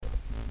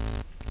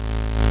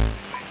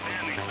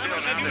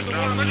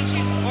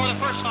emergency for the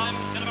first time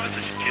in about...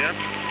 This is Jim,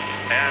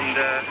 and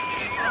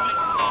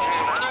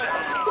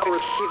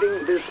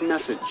Receiving this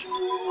message.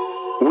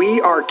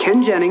 We are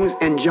Ken Jennings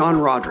and John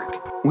Roderick.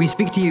 We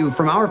speak to you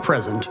from our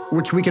present,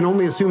 which we can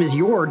only assume is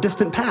your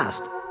distant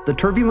past, the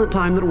turbulent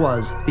time that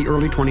was the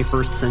early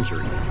 21st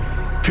century.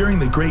 Fearing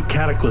the great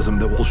cataclysm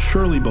that will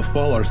surely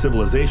befall our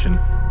civilization,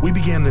 we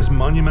began this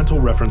monumental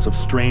reference of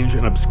strange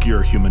and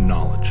obscure human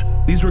knowledge.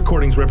 These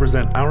recordings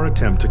represent our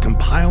attempt to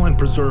compile and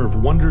preserve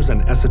wonders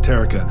and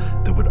esoterica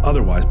that would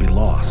otherwise be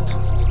lost.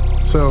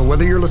 So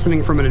whether you're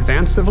listening from an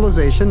advanced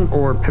civilization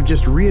or have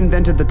just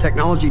reinvented the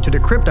technology to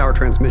decrypt our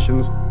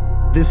transmissions,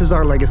 this is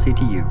our legacy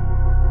to you.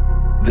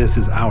 This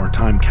is our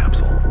time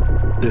capsule.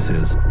 This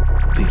is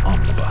the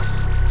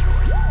Omnibus.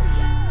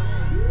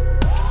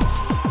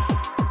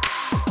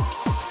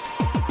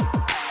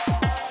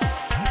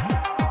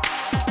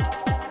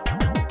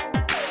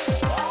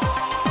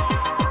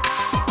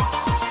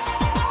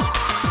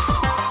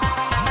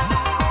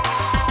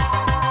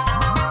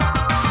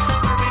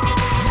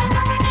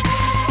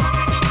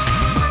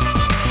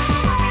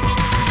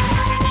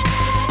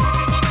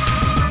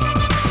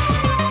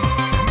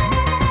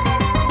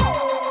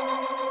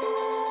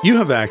 You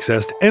have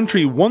accessed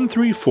entry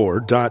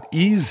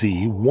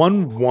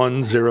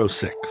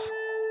 134.EZ1106.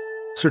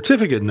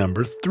 Certificate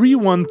number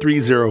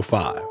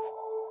 31305.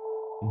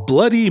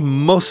 Bloody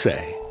Mose.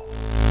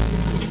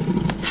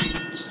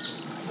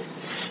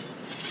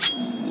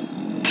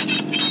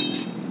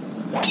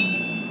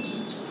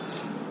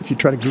 If you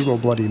try to Google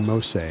Bloody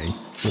Mose,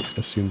 it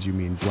assumes you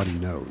mean bloody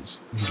nose.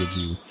 It gives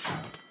you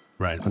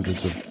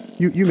hundreds of...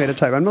 You made a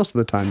typo, and most of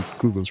the time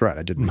Google's right.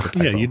 I didn't make a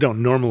typo. Yeah, you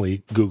don't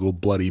normally Google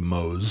Bloody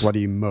Mose.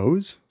 Bloody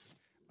Mose?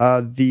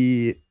 And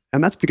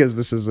that's because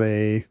this is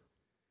a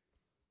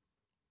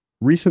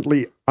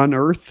recently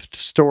unearthed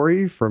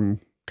story from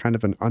kind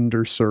of an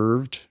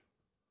underserved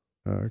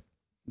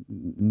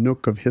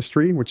nook of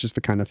history, which is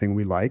the kind of thing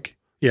we like.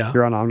 Yeah.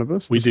 Here on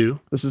Omnibus. We do.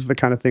 This is the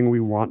kind of thing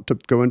we want to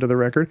go into the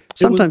record.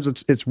 Sometimes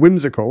it's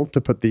whimsical to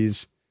put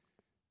these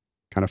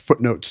kind of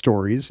footnote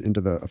stories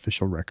into the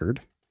official record.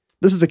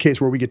 This is a case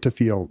where we get to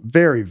feel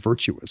very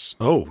virtuous.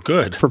 Oh,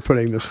 good. For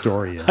putting this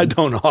story in. I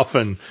don't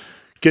often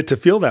get to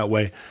feel that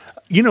way.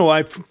 You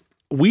know,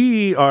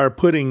 we are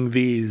putting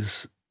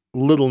these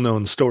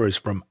little-known stories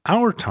from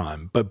our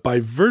time, but by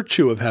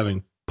virtue of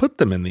having put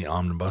them in the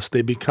Omnibus,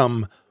 they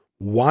become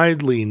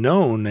widely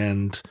known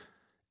and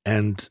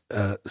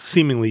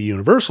seemingly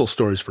universal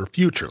stories for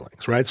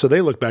futurelings, right? So they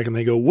look back and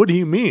they go, "What do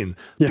you mean?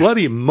 Yeah.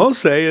 Bloody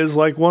Mose is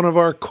like one of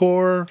our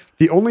core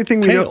The only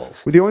thing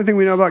tales. we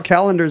know about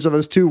calendars are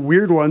those two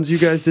weird ones you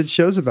guys did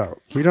shows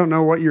about. We don't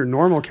know what your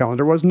normal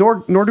calendar was,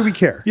 nor do we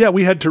care. Yeah,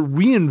 we had to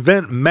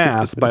reinvent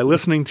math by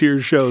listening to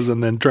your shows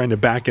and then trying to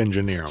back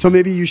engineer them. So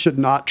maybe you should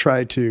not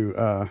try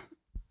to,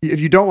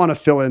 if you don't want to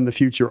fill in the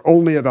future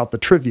only about the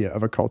trivia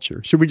of a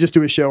culture, should we just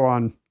do a show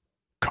on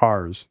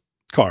cars?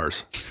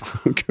 Cars.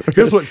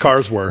 Here's what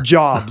cars were.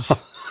 Jobs.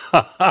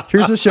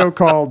 Here's a show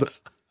called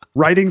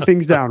Writing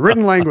Things Down.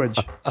 Written language.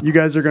 You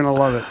guys are going to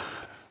love it.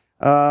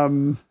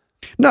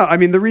 No, I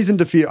mean, the reason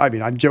to feel,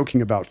 I'm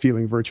joking about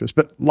feeling virtuous,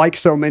 but like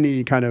so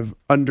many kind of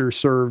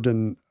underserved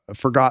and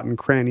forgotten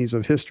crannies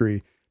of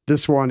history,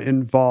 this one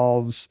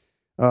involves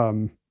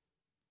the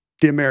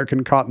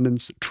American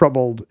continent's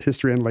troubled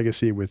history and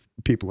legacy with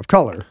people of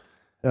color.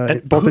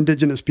 Both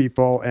indigenous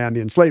people and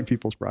the enslaved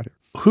peoples brought here.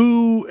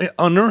 Who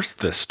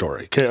unearthed this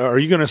story? Are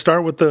you going to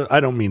start with the? I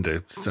don't mean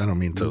to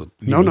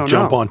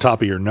jump on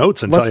top of your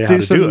notes and tell you how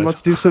to do it.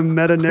 Let's do some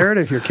meta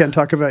narrative here. Ken,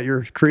 talk about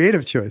your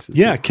creative choices.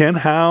 Yeah, Ken,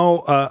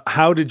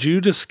 how did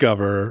you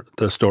discover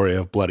the story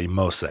of Bloody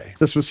Mose?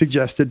 This was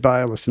suggested by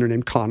a listener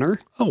named Connor.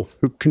 Oh,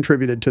 who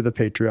contributed to the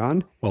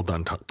Patreon. Well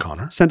done,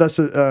 Connor. Sent us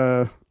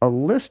a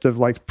list of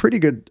like pretty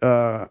good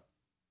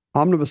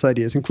omnibus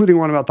ideas, including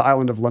one about the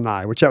island of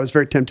Lanai, which I was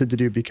very tempted to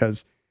do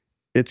because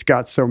it's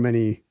got so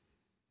many.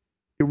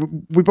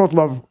 We both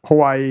love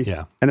Hawaii,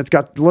 and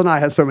Lanai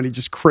has so many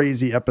just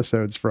crazy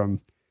episodes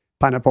from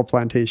pineapple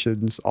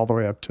plantations all the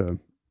way up to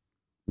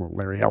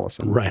Larry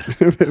Ellison. Right.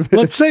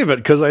 Let's save it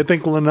because I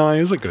think Lanai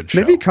is a good show.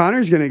 Maybe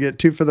Connor's going to get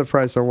 2 for the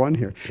price of 1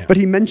 here. Yeah. But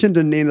he mentioned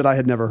a name that I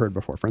had never heard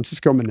before,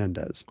 Francisco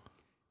Menendez,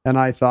 and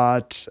I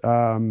thought,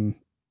 no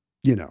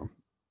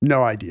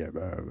idea.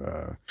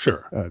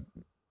 Sure.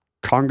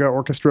 Conga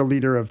orchestra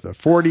leader of the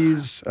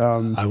 40s.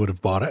 I would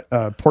have bought it.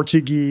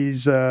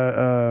 Portuguese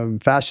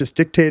fascist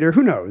dictator.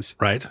 Who knows?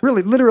 Right.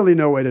 Really, literally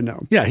no way to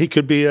know. Yeah, he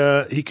could be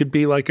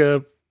like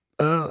a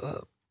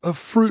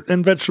fruit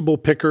and vegetable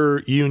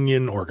picker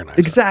union organizer.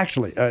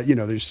 Exactly.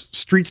 There's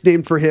streets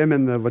named for him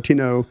in the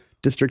Latino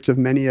districts of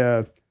many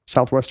a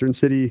southwestern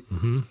city.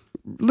 Mm-hmm.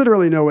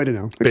 Literally no way to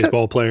know.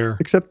 Baseball player.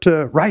 Except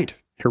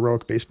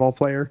heroic baseball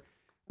player.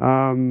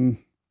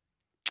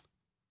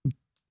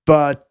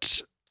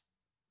 But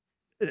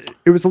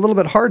it was a little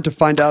bit hard to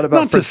find out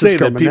about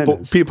Francisco Menendez. Not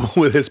to say that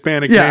people with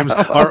Hispanic names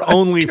are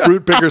only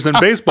fruit pickers and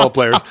baseball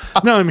players.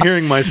 Now I'm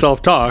hearing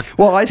myself talk.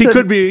 Well, he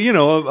could be,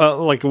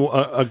 like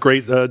a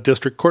great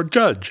district court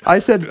judge. I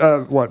said,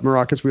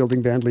 maracas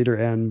wielding band leader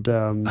and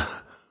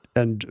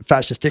and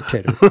fascist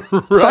dictator.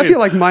 So I feel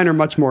like mine are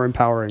much more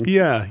empowering.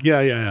 Yeah.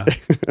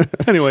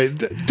 Anyway,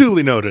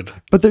 duly noted.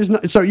 But there's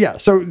not,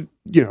 so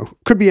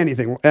could be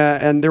anything.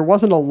 And there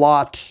wasn't a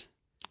lot,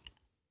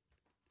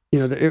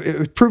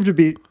 it proved to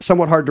be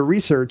somewhat hard to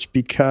research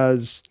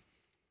because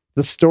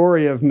the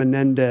story of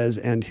Menendez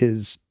and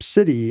his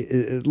city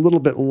is a little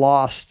bit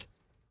lost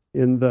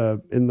in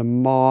the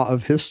maw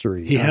of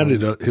history. He had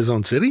his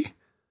own city?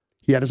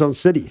 He had his own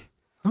city.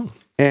 Oh.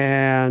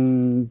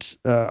 And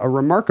a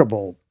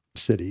remarkable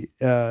city.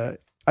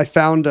 I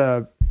found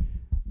an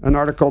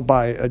article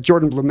by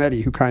Jordan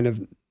Blumetti, who kind of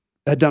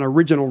had done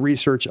original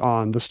research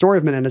on the story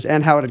of Menendez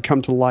and how it had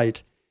come to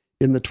light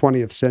in the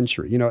 20th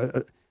century.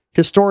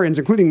 Historians,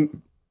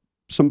 including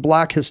some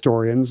black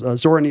historians,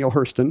 Zora Neale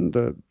Hurston,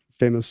 the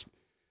famous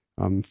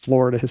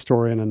Florida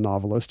historian and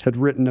novelist, had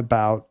written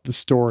about the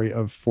story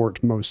of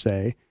Fort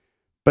Mose,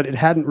 but it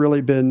hadn't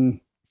really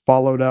been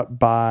followed up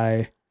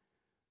by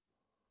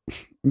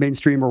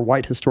mainstream or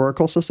white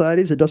historical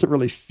societies. It doesn't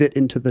really fit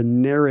into the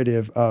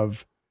narrative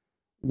of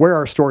where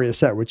our story is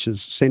set, which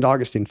is St.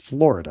 Augustine,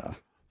 Florida.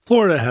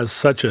 Florida has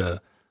such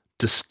a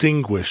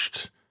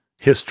distinguished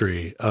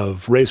history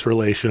of race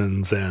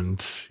relations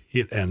and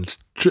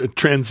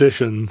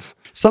transitions.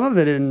 Some of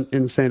it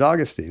in St.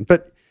 Augustine,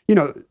 but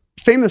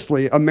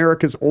famously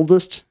America's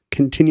oldest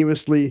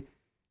continuously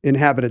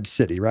inhabited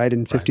city, right?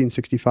 In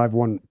 1565,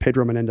 one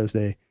Pedro Menendez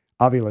de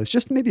Avila,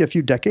 just maybe a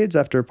few decades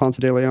after Ponce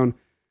de Leon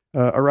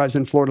arrives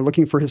in Florida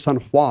looking for his son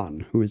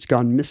Juan, who has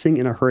gone missing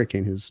in a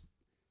hurricane. His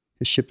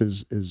ship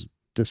is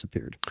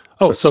disappeared.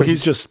 Oh, so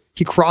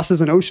he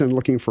crosses an ocean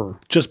looking for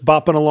just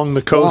bopping along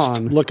the coast,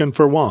 Juan, looking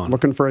for Juan,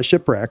 looking for a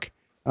shipwreck.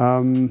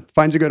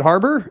 Finds a good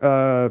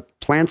harbor,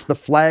 plants the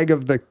flag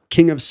of the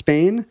King of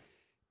Spain,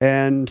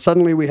 and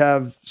suddenly we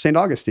have St.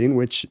 Augustine,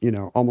 which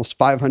almost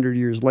 500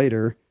 years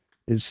later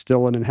is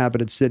still an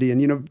inhabited city,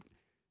 and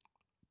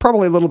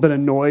probably a little bit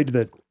annoyed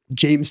that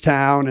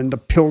Jamestown and the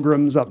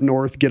Pilgrims up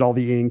north get all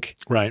the ink.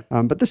 Right.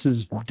 But this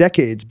is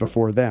decades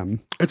before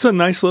them. It's a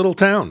nice little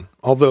town,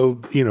 although,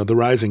 the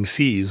rising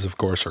seas, of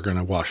course, are going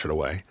to wash it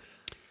away.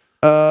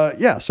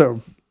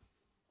 So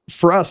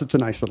for us, it's a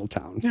nice little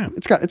town. Yeah.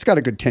 It's got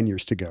a good 10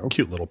 years to go.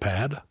 Cute little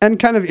pad. And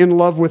kind of in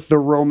love with the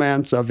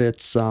romance of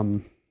its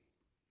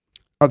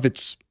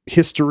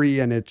history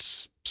and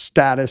its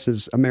status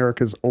as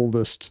America's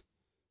oldest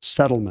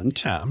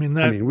settlement. Yeah,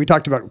 we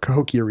talked about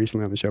Cahokia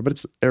recently on the show, but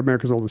it's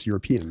America's oldest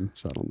European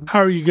settlement. How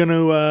are you going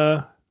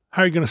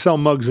to sell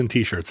mugs and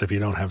T-shirts if you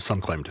don't have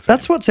some claim to fame?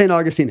 That's what St.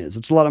 Augustine is.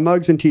 It's a lot of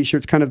mugs and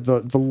T-shirts, kind of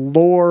the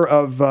lore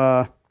of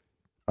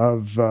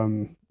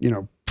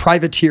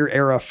privateer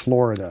era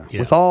Florida,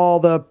 with all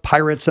the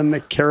pirates and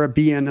the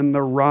Caribbean and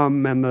the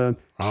rum and the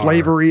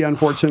slavery,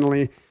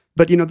 unfortunately.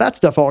 But, that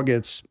stuff all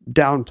gets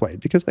downplayed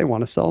because they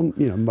want to sell,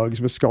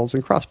 mugs with skulls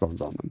and crossbones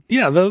on them.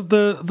 Yeah,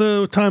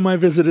 the time I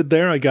visited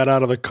there, I got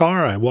out of the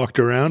car, I walked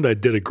around, I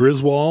did a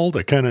Griswold,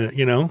 I kind of,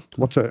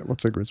 What's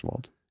a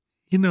Griswold?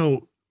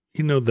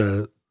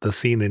 The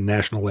scene in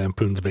National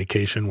Lampoon's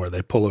Vacation where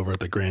they pull over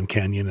at the Grand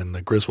Canyon and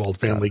the Griswold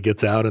family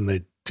gets out and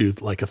they do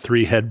like a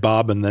 3-head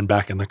bob and then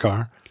back in the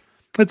car.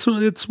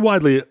 It's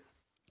widely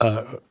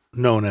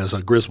known as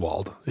a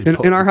Griswold.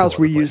 In our house,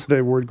 we use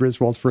the word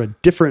Griswold for a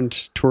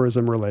different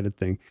tourism-related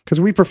thing because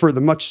we prefer the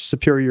much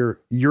superior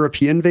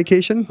European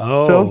Vacation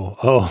film.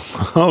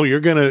 You're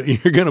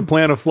gonna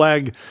plant a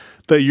flag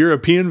that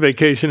European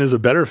Vacation is a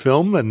better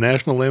film than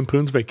National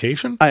Lampoon's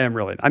Vacation? I am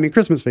really.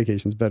 Christmas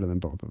Vacation is better than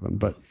both of them,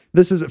 but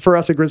this is for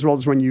us. A Griswold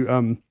is when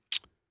you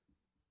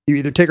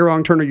either take a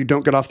wrong turn or you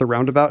don't get off the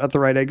roundabout at the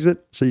right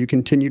exit, so you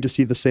continue to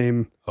see the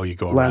same you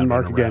go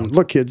landmark around again.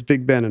 Look, kids,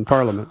 Big Ben and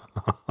Parliament.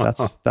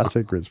 That's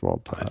a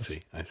Griswold to us.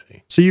 I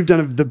see. So you've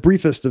done the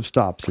briefest of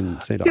stops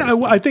in St.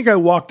 Augustine. Yeah, I think I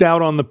walked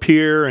out on the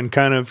pier and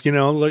kind of,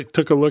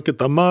 took a look at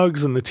the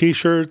mugs and the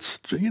T-shirts,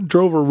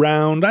 drove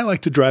around. I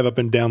like to drive up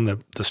and down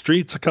the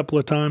streets a couple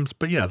of times,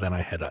 but yeah, then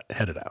I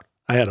headed out.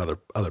 I had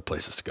other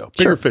places to go.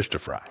 Bigger fish to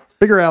fry.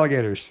 Bigger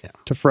alligators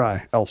to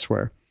fry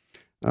elsewhere.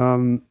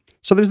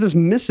 So there's this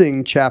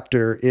missing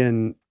chapter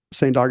in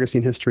St.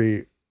 Augustine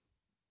history,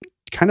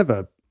 kind of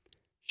a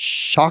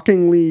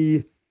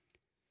shockingly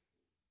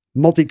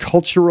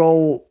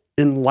multicultural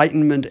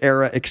Enlightenment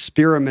era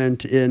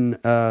experiment in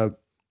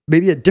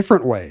maybe a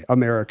different way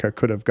America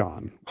could have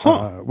gone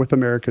with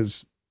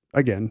America's,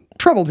 again,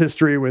 troubled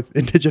history with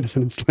indigenous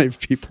and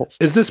enslaved peoples.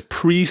 Is this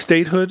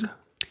pre-statehood?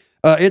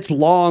 It's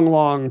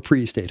long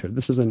pre-statehood.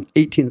 This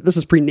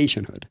is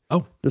pre-nationhood.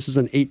 Oh. This is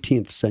an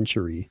 18th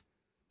century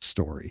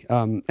story.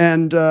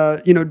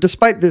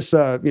 Despite this,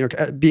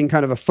 being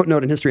kind of a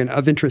footnote in history and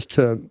of interest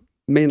to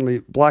mainly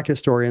black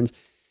historians,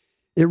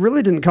 it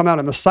really didn't come out.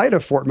 And the site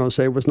of Fort Mose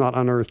was not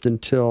unearthed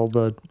until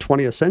the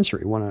 20th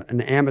century when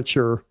an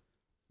amateur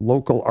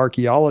local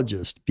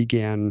archaeologist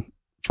began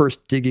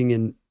first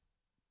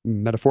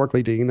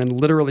metaphorically digging, then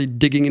literally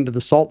digging into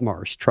the salt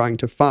marsh, trying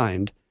to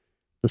find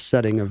the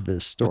setting of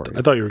this story.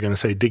 I thought you were going to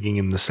say digging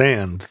in the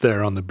sand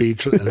there on the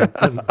beach. And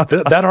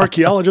that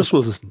archaeologist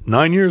was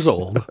 9 years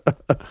old.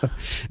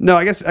 No,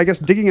 I guess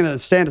digging in a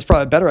sand is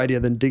probably a better idea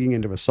than digging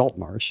into a salt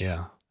marsh.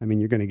 Yeah. I mean,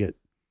 you're going to get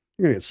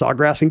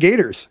sawgrass and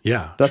gators.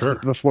 Yeah, That's sure.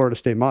 the Florida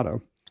State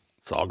motto.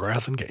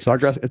 Sawgrass and gators.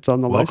 Sawgrass, it's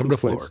on the Welcome to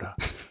license plate.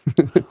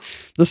 Florida.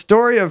 The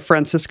story of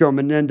Francisco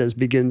Menendez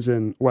begins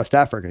in West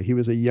Africa. He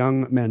was a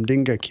young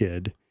Mandinga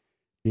kid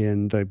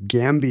in the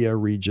Gambia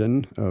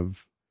region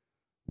of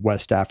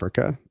West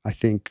Africa. I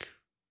think,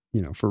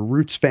 for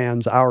Roots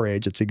fans our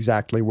age, it's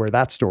exactly where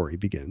that story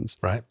begins.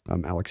 Right.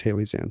 Alex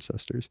Haley's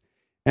ancestors.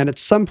 And at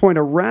some point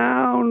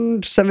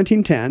around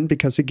 1710,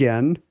 because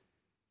again,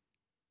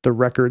 the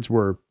records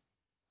were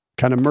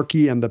kind of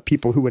murky and the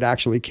people who would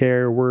actually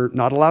care were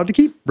not allowed to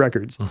keep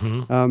records.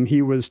 Mm-hmm.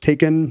 He was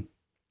taken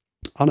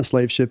on a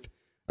slave ship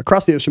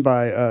across the ocean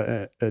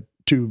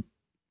to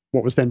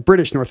what was then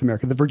British North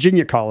America, the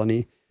Virginia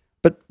colony.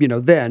 But,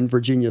 then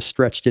Virginia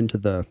stretched into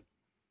the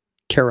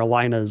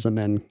Carolinas and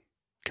then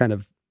kind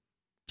of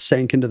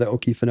sank into the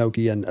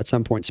Okefenokee. And at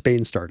some point,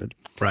 Spain started.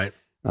 Right.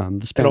 The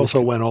It Spanish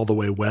also went all the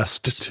way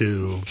west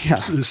to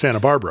Santa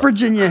Barbara.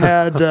 Virginia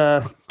had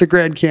the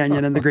Grand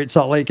Canyon and the Great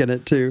Salt Lake in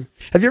it too.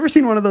 Have you ever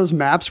seen one of those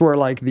maps where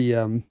like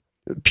the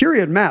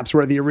period maps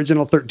where the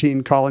original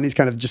 13 colonies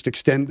kind of just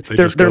extend,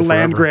 their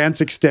land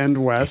grants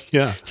extend west?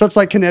 Yeah. So it's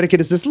like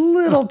Connecticut is this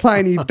little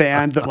tiny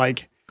band that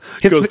like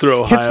hits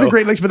the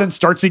Great Lakes, but then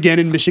starts again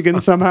in Michigan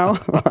somehow.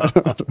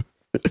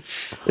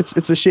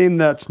 It's a shame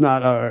that's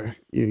not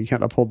you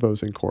can't uphold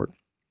those in court.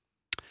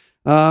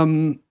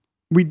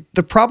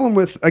 The problem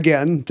with,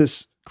 again,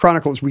 this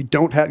chronicle is we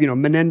don't have,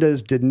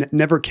 Menendez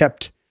never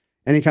kept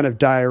any kind of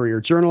diary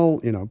or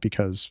journal,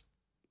 because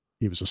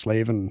he was a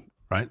slave and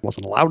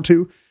wasn't allowed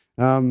to.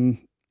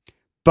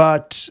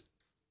 But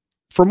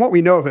from what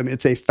we know of him,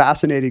 it's a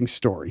fascinating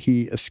story.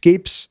 He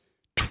escapes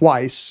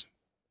twice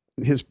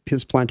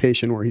his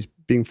plantation where he's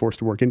being forced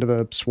to work into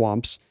the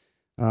swamps.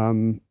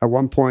 At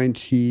one point,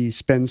 he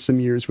spends some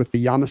years with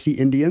the Yamasee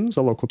Indians,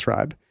 a local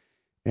tribe,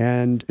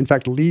 and in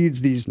fact leads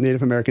these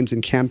Native Americans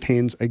in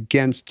campaigns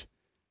against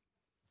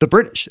the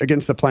British,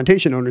 against the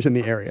plantation owners in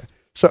the area.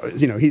 So,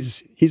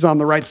 he's on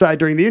the right side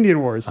during the Indian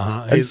Wars.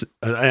 He's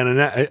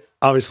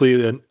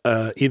obviously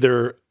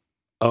either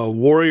a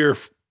warrior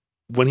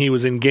when he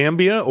was in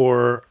Gambia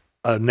or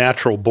a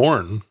natural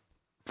born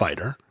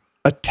fighter.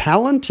 A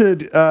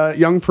talented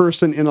young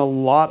person in a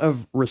lot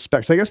of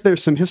respects. I guess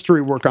there's some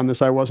history work on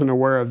this I wasn't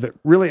aware of that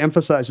really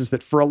emphasizes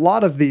that for a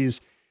lot of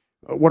these,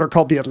 what are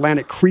called the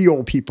Atlantic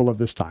Creole people of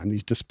this time,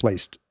 these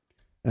displaced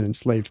and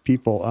enslaved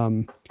people.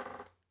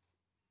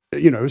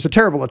 It was a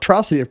terrible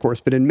atrocity, of course,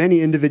 but in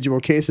many individual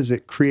cases,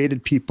 it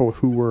created people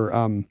who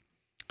were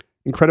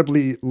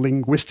incredibly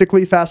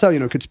linguistically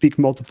facile, could speak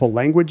multiple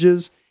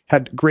languages,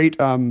 had great,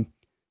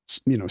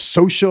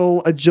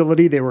 social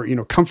agility. They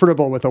were,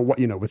 comfortable with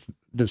with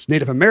this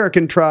Native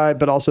American tribe,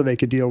 but also they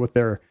could deal with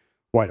their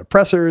white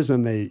oppressors,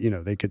 and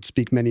they could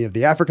speak many of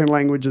the African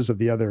languages of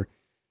the other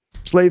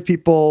slave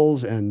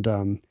peoples,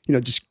 and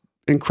just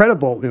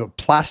incredible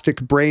plastic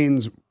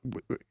brains,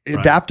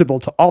 adaptable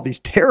to all these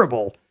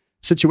terrible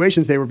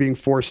situations they were being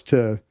forced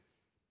to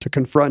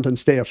confront and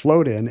stay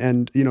afloat in.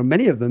 And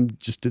many of them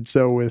just did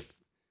so with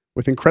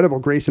incredible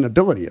grace and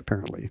ability,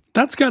 apparently.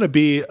 That's got to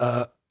be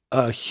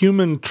a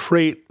human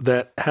trait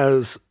that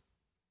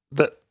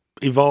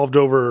evolved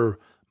over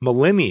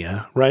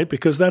millennia, right?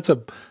 Because that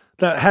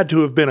had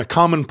to have been a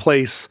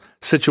commonplace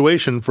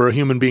situation for a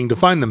human being to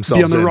find themselves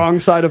be on the wrong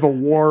side of a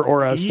war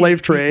or a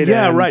slave trade.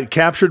 Yeah, right.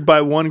 Captured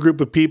by one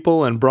group of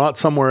people and brought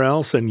somewhere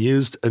else and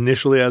used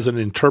initially as an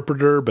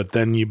interpreter, but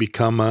then you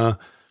become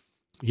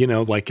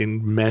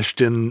enmeshed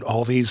in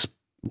all these.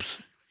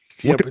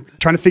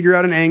 Trying to figure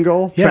out an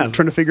angle, trying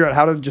to figure out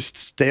how to just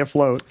stay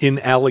afloat. In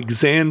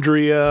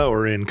Alexandria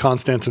or in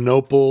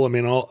Constantinople,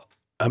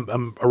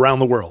 around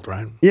the world,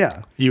 right?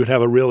 Yeah. You would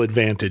have a real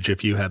advantage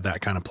if you had that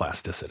kind of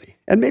plasticity.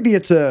 And maybe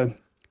it's a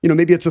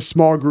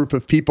small group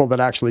of people that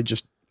actually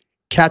just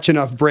catch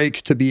enough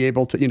breaks to be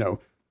able to,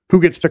 who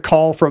gets the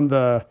call from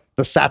the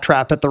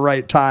satrap at the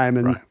right time.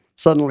 And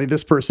suddenly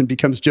this person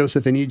becomes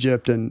Joseph in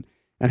Egypt and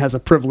has a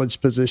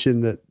privileged position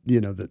that,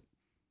 that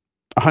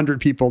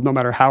 100 people, no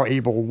matter how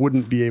able,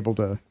 wouldn't be able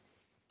to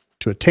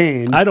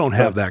attain. I don't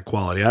have that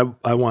quality.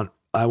 I want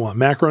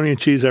macaroni and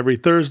cheese every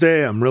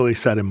Thursday. I'm really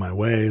set in my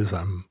ways.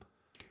 I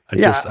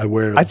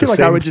wear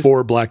the same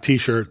 4 black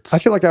t-shirts. I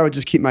feel like I would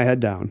just keep my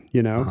head down,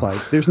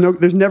 like there's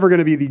never going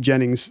to be the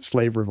Jennings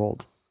slave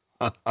revolt.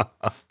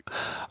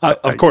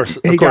 Of course.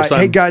 Hey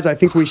guys, I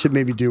think we should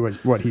maybe do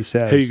what he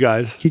says. Hey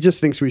guys. He just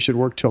thinks we should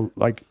work till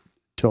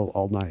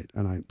all night.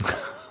 And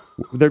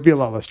there'd be a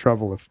lot less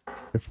trouble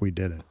if we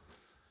did it.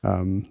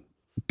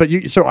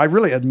 So I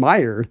really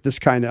admire this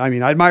kind of, I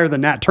admire the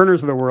Nat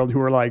Turners of the world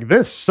who are like,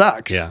 this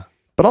sucks. Yeah.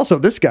 But also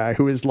this guy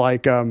who is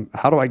like,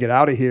 how do I get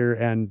out of here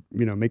and,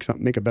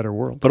 make a better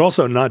world? But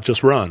also not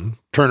just run,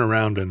 turn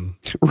around and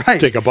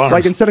take up arms.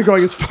 Like instead of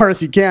going as far as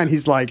he can,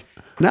 he's like,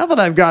 now that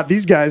I've got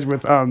these guys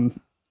with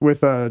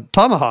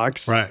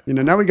tomahawks, right.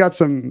 Now we got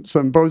some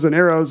bows and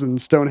arrows and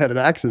stone-headed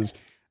axes.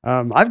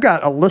 I've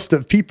got a list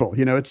of people,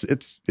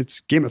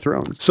 it's Game of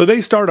Thrones. So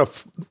they start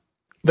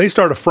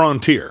a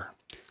frontier.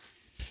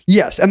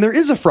 Yes, and there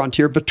is a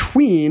frontier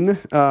between,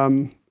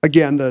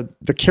 again,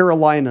 the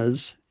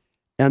Carolinas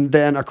and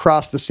then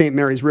across the St.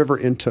 Mary's River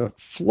into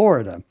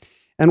Florida.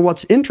 And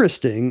what's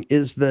interesting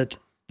is that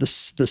the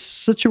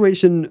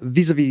situation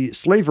vis-a-vis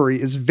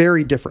slavery is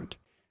very different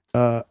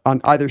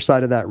on either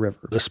side of that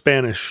river. The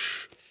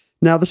Spanish.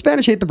 Now, the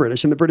Spanish hate the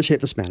British, and the British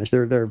hate the Spanish.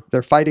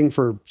 They're fighting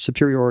for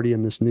superiority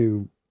in this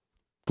new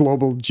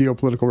global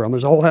geopolitical realm.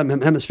 There's a whole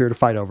hemisphere to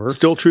fight over.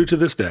 Still true to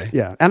this day.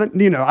 Yeah. And,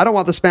 I don't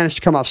want the Spanish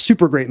to come off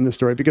super great in this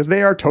story because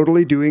they are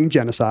totally doing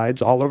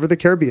genocides all over the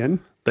Caribbean.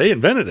 They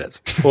invented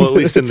it. Well, at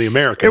least in the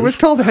Americas. It was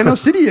called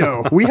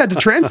genocidio. We had to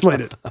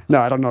translate it.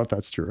 No, I don't know if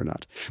that's true or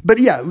not. But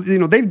yeah,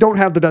 they don't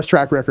have the best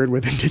track record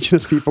with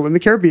indigenous people in the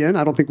Caribbean.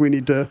 I don't think we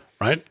need to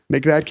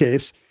make that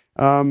case.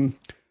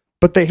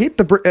 But they hate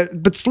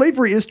but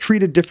slavery is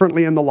treated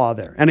differently in the law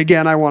there. And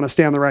again, I want to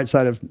stay on the right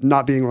side of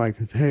not being like,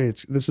 hey,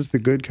 this is the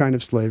good kind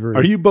of slavery.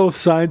 Are you both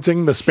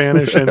sidesing the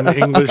Spanish and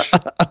English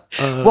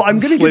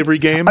slavery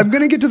game? I'm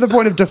going to get to the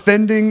point of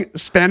defending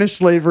Spanish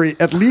slavery,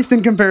 at least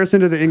in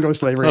comparison to the English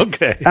slavery.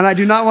 Okay. And I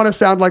do not want to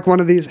sound like one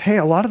of these, hey,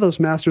 a lot of those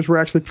masters were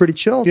actually pretty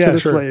chill to the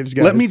slaves,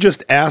 guys. Let me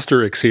just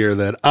asterisk here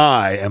that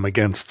I am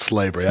against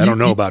slavery. I don't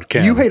know about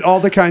Ken. You hate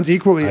all the kinds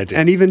equally,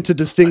 and even to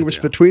distinguish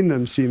between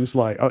them seems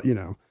like,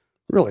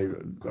 really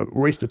a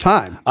waste of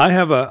time. I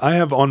have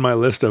on my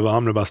list of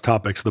omnibus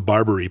topics the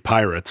Barbary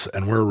pirates,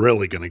 and we're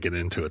really going to get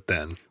into it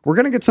then. We're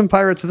going to get some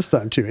pirates this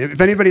time too. If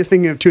anybody is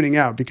thinking of tuning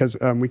out because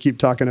we keep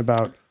talking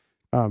about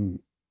the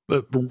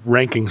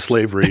ranking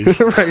slaveries,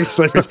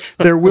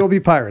 there will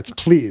be pirates.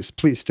 Please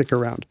stick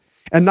around,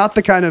 and not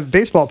the kind of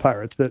baseball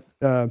pirates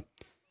that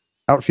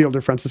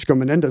outfielder Francisco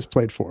Menendez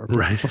played for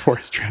before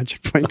his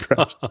tragic plane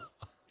crash.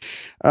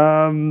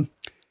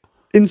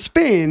 In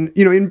Spain,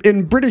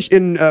 the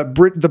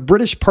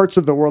British parts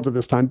of the world at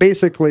this time,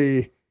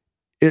 basically,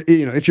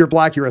 if you're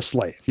black, you're a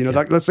slave.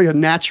 That's like a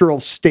natural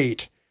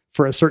state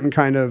for a certain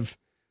kind of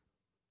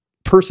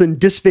person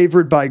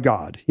disfavored by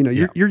God.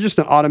 You're just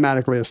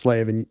automatically a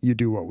slave, and you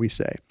do what we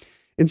say.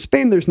 In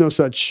Spain, there's no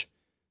such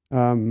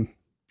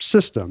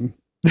system.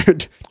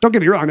 Don't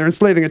get me wrong; they're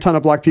enslaving a ton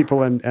of black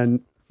people and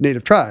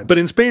native tribes. But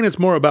in Spain, it's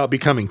more about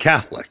becoming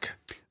Catholic.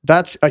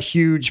 That's a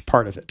huge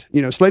part of it.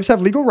 Slaves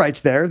have legal rights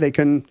there. They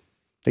can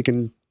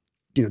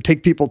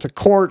take people to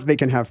court. They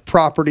can have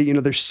property.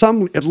 There's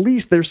some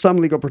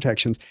legal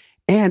protections.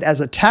 And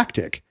as a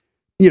tactic,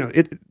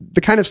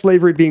 the kind of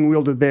slavery being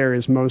wielded there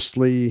is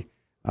mostly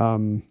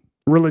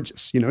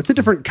religious. It's a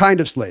different kind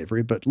of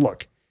slavery. But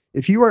look,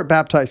 if you are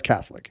baptized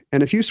Catholic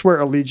and if you swear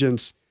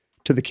allegiance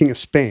to the King of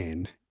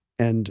Spain,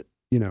 and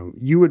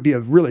you would be a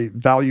really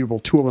valuable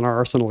tool in our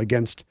arsenal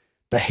against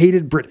the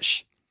hated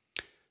British.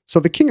 So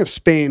the King of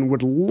Spain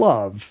would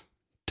love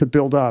to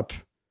build up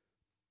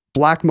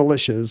black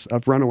militias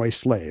of runaway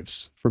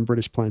slaves from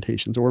British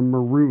plantations, or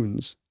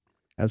Maroons,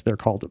 as they're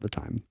called at the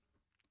time.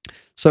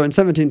 So in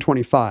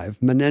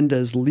 1725,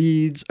 Menendez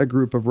leads a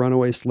group of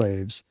runaway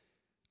slaves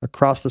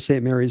across the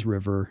St. Mary's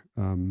River.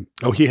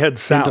 He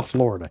heads south into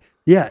Florida.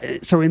 Yeah.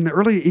 So in the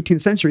early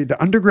 18th century,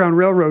 the Underground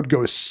Railroad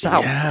goes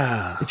south.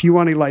 Yeah. If you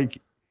want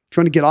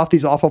to get off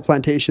these awful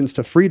plantations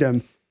to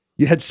freedom,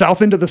 you head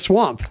south into the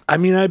swamp. I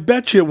mean, I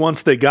bet you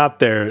once they got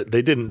there,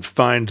 they didn't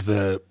find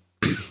the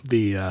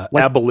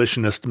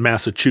abolitionist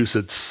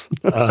Massachusetts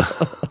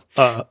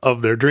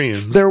of their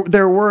dreams.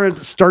 There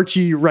weren't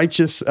starchy,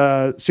 righteous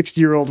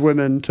 60-year-old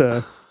women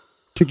to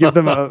give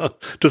them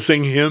to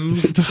sing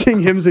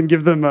hymns, and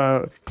give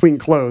them clean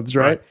clothes,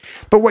 right?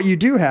 But what you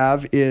do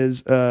have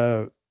is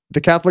the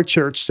Catholic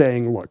Church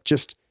saying, "Look,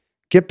 just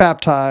get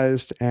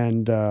baptized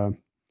and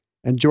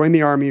join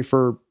the army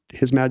for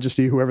His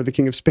Majesty, whoever the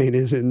King of Spain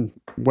is in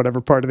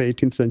whatever part of the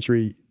 18th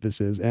century this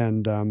is,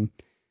 and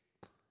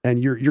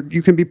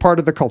you can be part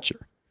of the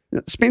culture."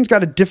 Spain's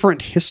got a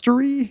different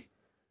history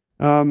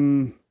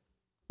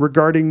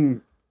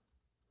regarding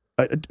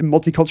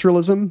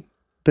multiculturalism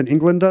than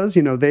England does.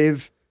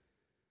 They've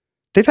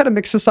had a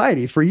mixed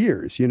society for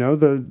years.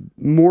 The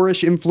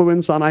Moorish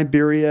influence on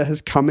Iberia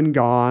has come and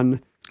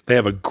gone. They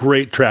have a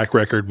great track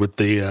record with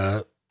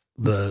the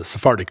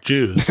Sephardic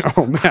Jews.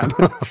 Oh man!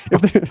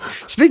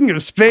 Speaking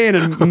of Spain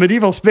and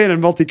medieval Spain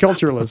and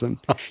multiculturalism,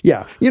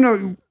 yeah,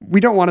 we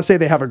don't want to say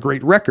they have a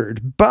great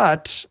record,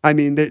 but I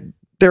mean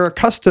they're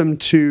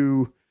accustomed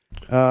to.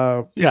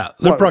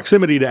 The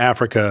proximity to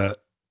Africa,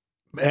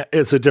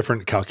 it's a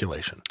different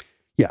calculation.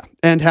 Yeah,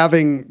 and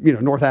having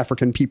North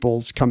African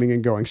peoples coming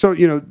and going, so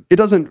it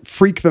doesn't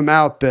freak them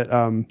out that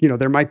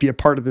there might be a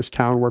part of this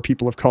town where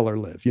people of color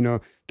live.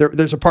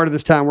 There's a part of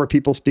this town where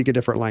people speak a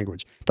different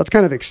language. That's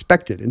kind of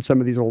expected in some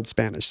of these old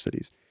Spanish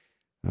cities.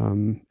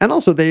 And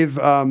also they've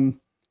been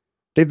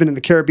in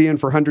the Caribbean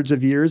for hundreds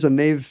of years, and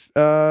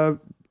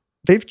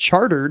they've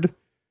chartered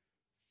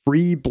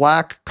free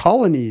black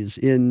colonies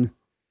in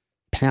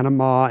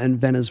Panama and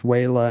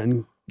Venezuela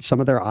and some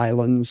of their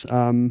islands.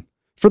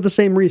 For the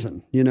same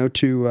reason,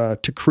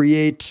 to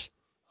create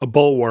a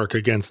bulwark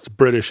against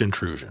British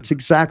intrusion. It's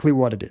exactly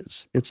what it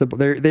is.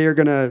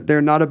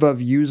 They're not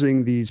above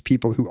using these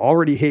people who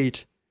already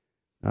hate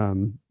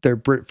their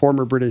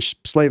former British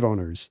slave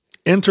owners.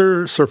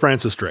 Enter Sir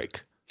Francis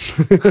Drake.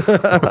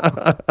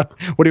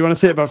 What do you want to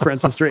say about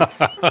Francis Drake?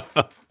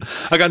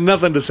 I got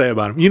nothing to say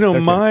about him. You know,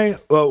 my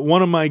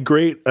one of my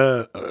great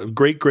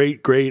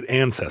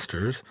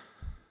ancestors,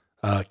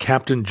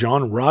 Captain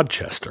John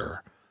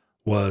Rochester,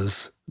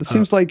 was. This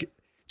seems like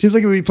it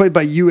would be played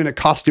by you in a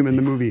costume in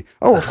the movie.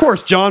 Oh, of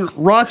course, John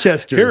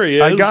Rochester. Here he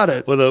is. I got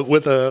it. With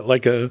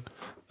a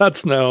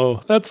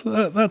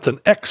that's an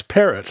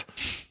ex-parrot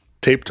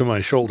taped to my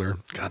shoulder.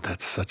 God,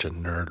 that's such a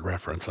nerd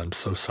reference. I'm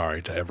so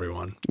sorry to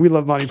everyone. We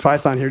love Monty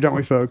Python here, don't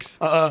we, folks?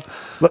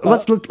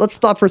 Let's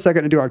stop for a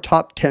second and do our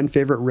top 10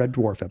 favorite Red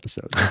Dwarf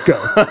episodes.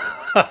 Go.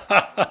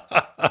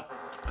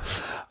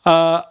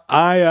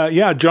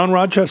 John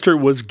Rochester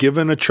was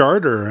given a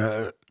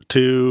charter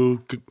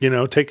to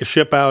take a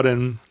ship out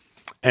and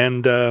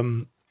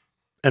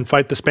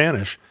fight the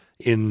Spanish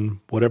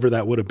in whatever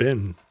that would have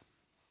been,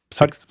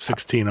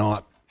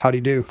 16-aught. How'd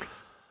he do?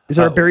 Is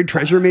there a buried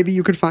treasure maybe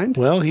you could find?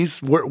 Well,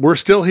 we're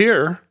still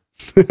here.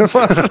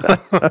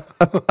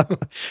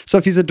 So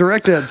if he's a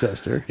direct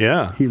ancestor,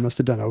 yeah, he must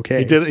have done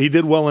okay. He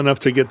did well enough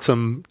to get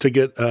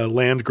a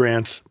land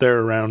grant there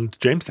around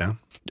Jamestown.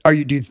 Do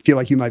you feel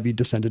like you might be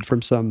descended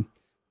from some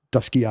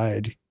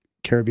dusky-eyed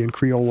Caribbean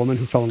Creole woman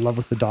who fell in love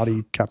with the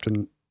doughty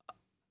Captain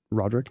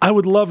Roderick? I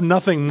would love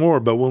nothing more,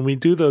 but when we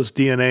do those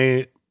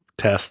DNA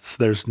tests,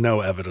 there's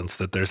no evidence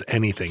that there's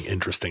anything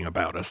interesting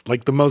about us.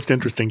 Like the most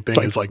interesting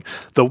thing is like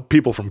the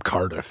people from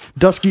Cardiff.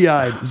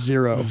 Dusky-eyed,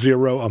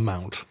 zero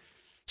amount.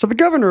 So the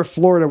governor of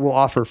Florida will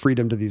offer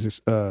freedom to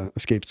these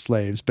escaped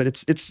slaves, but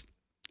it's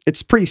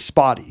pretty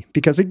spotty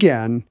because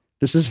again,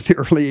 this is the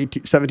early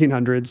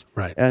 1700s,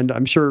 right? And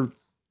I'm sure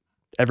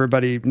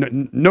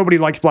nobody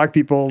likes black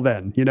people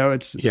then.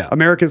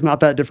 America's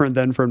not that different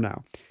then from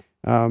now.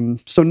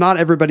 So not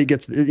everybody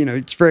gets.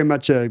 It's very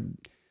much a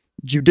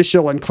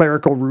judicial and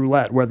clerical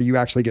roulette whether you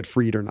actually get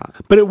freed or not.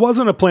 But it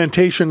wasn't a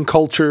plantation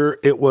culture.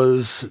 It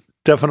was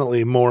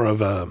definitely more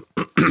of a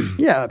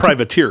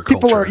privateer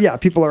culture.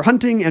 People are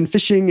hunting and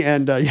fishing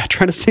and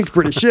trying to sink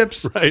British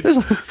ships. Right.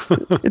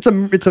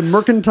 It's a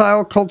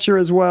mercantile culture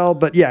as well.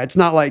 But yeah, it's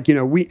not like in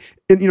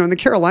the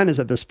Carolinas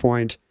at this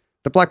point,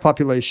 the black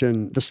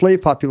population, the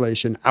slave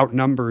population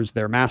outnumbers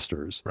their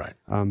masters. Right.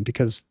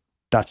 Because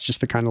that's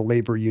just the kind of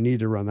labor you need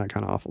to run that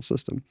kind of awful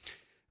system.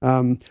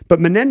 But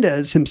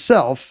Menendez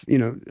himself,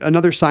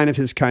 another sign of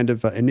his kind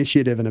of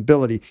initiative and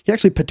ability, he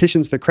actually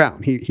petitions the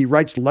crown. He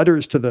writes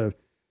letters to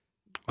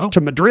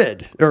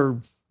Madrid, or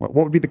what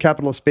would be the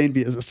capital of Spain?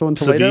 Is it still in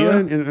Toledo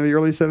in the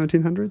early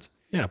 1700s?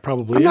 Yeah,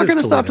 probably. I'm not going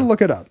to stop to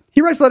look it up. He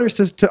writes letters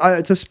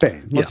to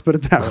Spain. Let's put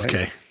it that way.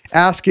 Okay.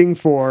 Asking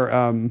for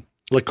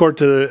La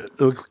Corte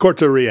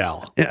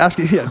Real.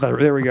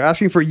 There we go.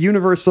 Asking for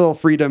universal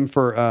freedom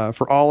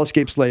for all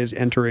escaped slaves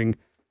entering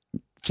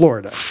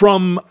Florida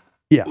from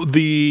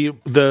the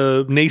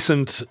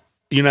nascent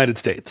United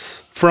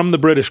States, from the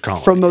British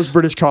colonies. From those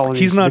British colonies.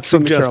 He's not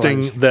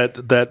suggesting that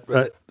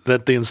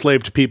the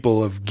enslaved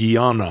people of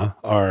Guyana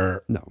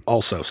are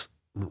also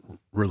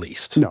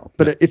released. No,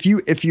 but if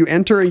you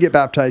enter and get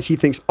baptized, he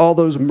thinks all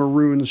those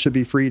maroons should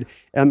be freed,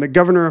 and the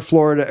governor of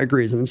Florida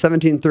agrees. And in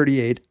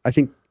 1738, I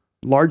think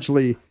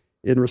largely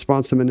in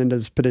response to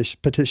Menendez's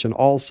petition,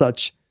 all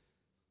such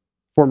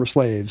former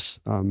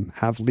slaves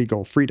have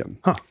legal freedom.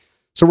 Huh.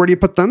 So where do you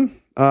put them?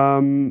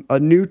 A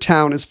new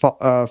town is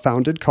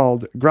founded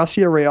called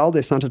Gracia Real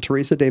de Santa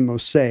Teresa de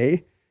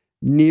Mosé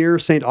near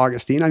St.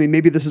 Augustine. I mean,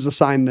 maybe this is a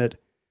sign that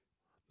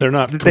they're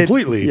not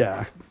completely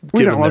given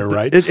their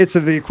rights. It's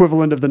the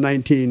equivalent of the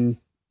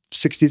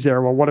 1960s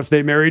era. Well, what if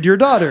they married your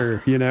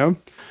daughter, You're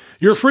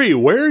free.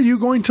 Where are you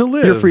going to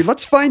live? You're free.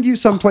 Let's find you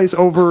someplace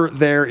over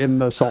there in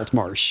the salt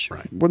marsh.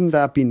 Right. Wouldn't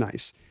that be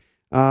nice?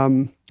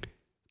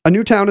 A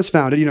new town is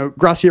founded.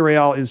 Gracia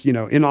Real is,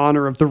 in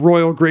honor of the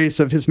royal grace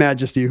of His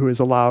Majesty who has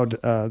allowed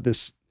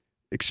this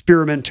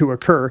experiment to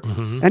occur.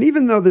 Mm-hmm. And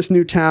even though this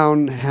new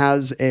town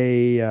has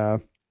a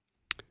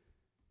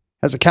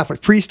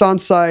Catholic priest on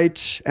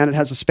site and it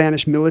has a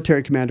Spanish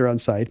military commander on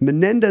site,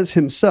 Menendez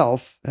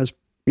himself has,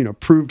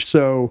 proved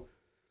so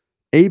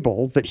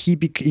able that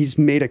he's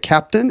made a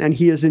captain and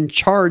he is in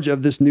charge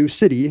of this new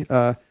city,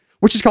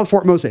 which is called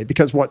Fort Mose,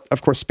 because what,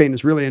 of course, Spain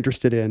is really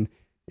interested in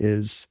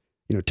is,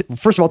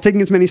 first of all,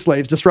 taking as many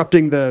slaves,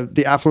 disrupting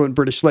the affluent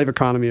British slave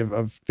economy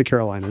of the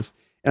Carolinas,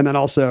 and then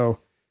also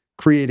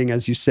creating,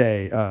 as you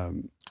say, a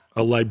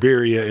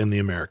Liberia in the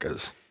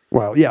Americas.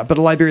 Well, yeah, but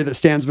a Liberia that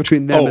stands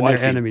between them and their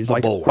enemies,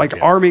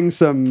 arming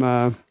some.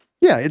 So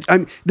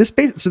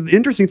the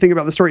interesting thing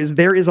about the story is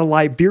there is a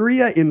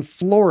Liberia in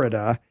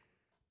Florida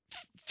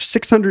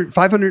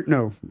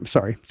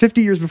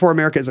 50 years before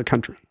America is a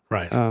country.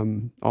 Right.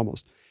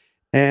 Almost.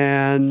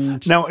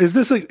 And now, is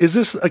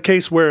this a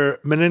case where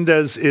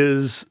Menendez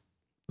is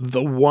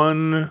the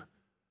one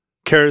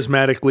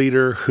charismatic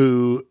leader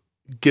who,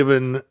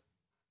 given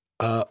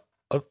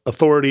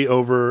authority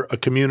over a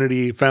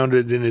community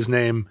founded in his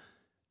name,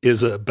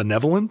 is a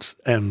benevolent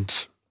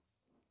and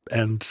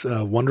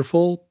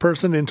wonderful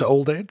person into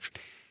old age?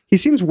 He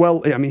seems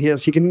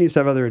he continues to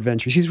have other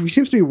adventures. He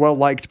seems to be well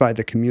liked by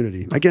the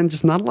community. Again,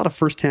 just not a lot of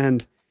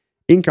firsthand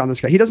ink on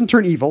this guy. He doesn't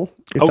turn evil,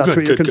 if that's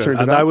what you're concerned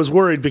And about. I was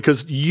worried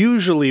because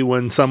usually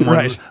when someone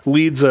Right.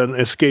 leads an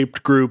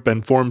escaped group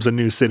and forms a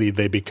new city,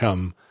 they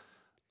become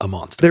a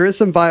monster. There is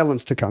some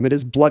violence to come. It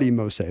is bloody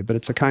Mose, but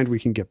it's a kind we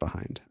can get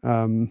behind.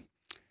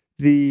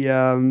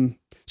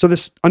 So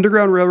this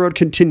Underground Railroad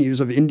continues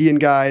of Indian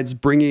guides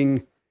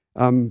bringing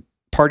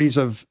parties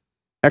of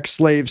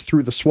ex-slaves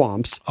through the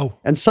swamps. Oh.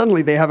 And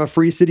suddenly they have a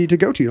free city to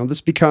go to. You know,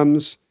 this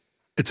becomes,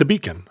 It's a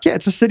beacon. yeah,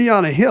 it's a city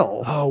on a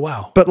hill. Oh,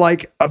 wow. But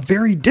like a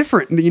very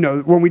different, you know,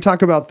 when we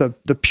talk about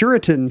the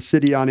Puritan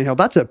city on a hill,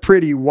 that's a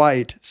pretty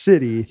white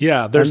city.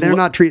 Yeah, And there's they're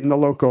not treating the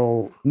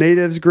local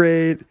natives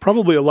great.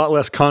 probably a lot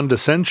less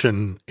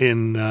condescension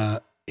in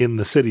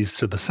the cities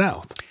to the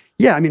south.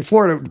 Yeah, I mean,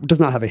 Florida does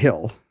not have a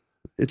hill.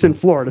 It's in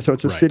Florida, so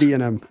it's a Right. city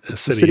in a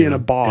city in a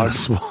bog.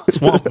 in a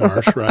swamp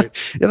marsh, right?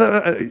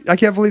 Yeah, I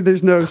can't believe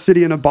there's no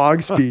city in a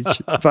bog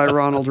speech by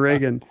Ronald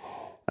Reagan.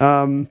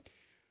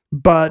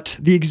 But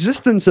the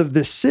existence of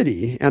this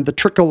city and the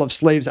trickle of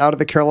slaves out of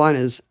the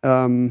Carolinas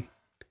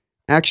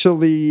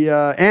actually,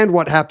 and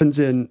what happens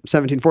in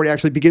 1740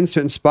 actually begins to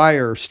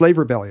inspire slave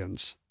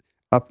rebellions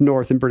up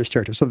north in British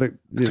territory. So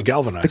It's a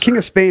galvanizer. the King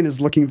of Spain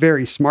is looking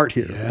very smart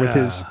here with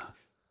his Yeah.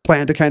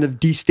 plan to kind of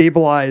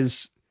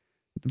destabilize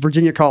the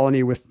Virginia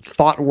colony with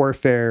thought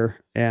warfare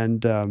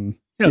and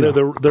Yeah,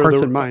 they're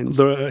hearts and minds.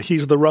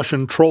 He's the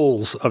Russian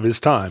trolls of his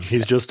time.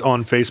 He's just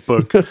on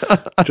Facebook,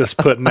 just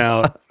putting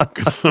out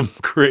some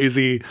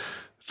crazy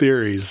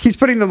theories. He's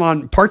putting them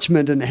on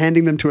parchment and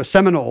handing them to a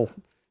Seminole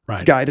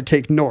Right. guy to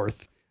take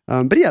north.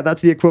 But yeah,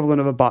 that's the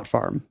equivalent of a bot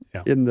farm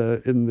Yeah. in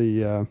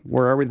the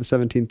where are we? The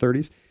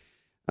 1730s.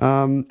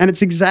 And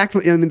it's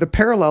exactly, I mean, the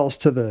parallels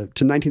to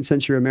 19th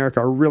century America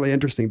are really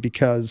interesting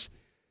because,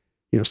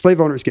 you know, slave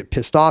owners get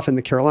pissed off in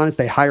the Carolinas.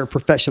 They hire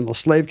professional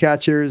slave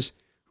catchers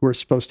who are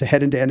supposed to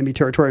head into enemy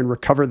territory and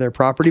recover their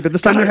property. But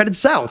this time they're headed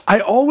south. I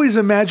always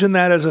imagine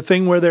that as a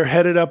thing where they're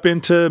headed up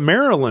into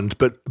Maryland,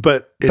 but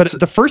it's But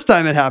the first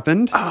time it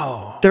happened,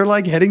 they're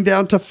like heading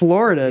down to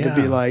Florida to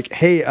be Yeah. like,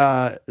 "Hey,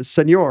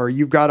 senor,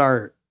 you've got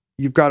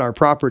our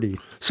property."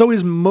 so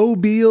is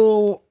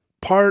Mobile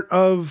part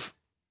of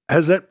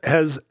has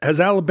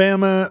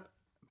Alabama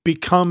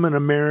become an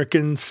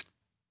American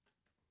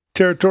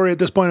territory at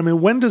this point? I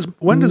mean, when does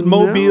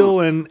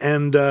Mobile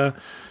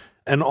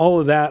and all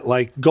of that,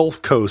 like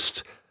Gulf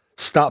Coast,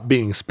 stop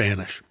being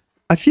Spanish?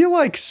 I feel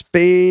like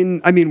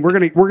Spain. I mean, we're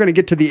gonna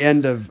get to the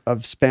end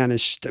of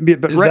Spanish,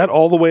 but Is that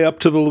all the way up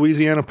to the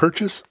Louisiana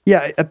Purchase?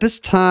 yeah, at this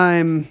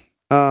time,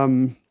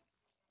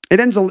 it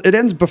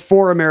ends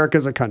before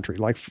America's a country.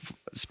 Like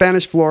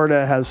Spanish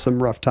Florida has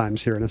some rough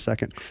times here in a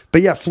second,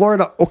 but yeah,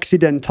 Florida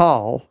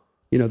Occidental,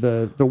 you know,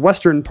 the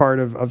western part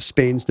of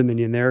Spain's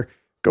dominion there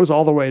goes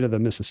all the way to the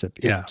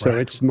Mississippi. Yeah, so right.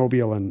 it's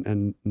Mobile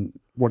and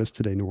what is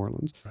today New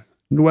Orleans,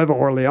 Nueva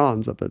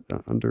Orleans at the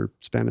under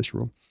Spanish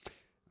rule.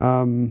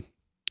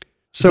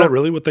 Is that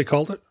really what they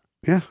called it?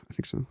 Yeah, I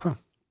think so. Huh.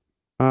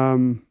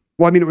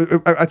 Well, I mean,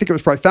 I think it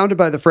was probably founded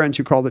by the French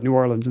who called it New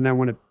Orleans, and then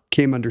when it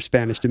came under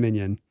Spanish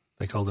dominion,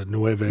 They called it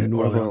Nueva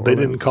Nueva Orleans. They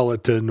didn't Orleans. call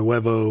it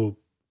Nuevo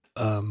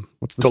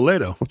what's the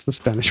Toledo. What's the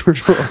Spanish word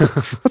for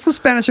what's the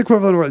Spanish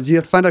equivalent of it? You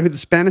have to find out who the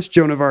Spanish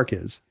Joan of Arc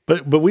is.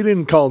 But we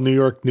didn't call New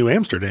York New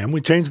Amsterdam.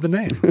 We changed the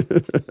name.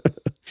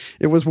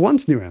 It was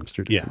once New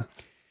Amsterdam. Yeah.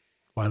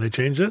 Why they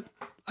changed it?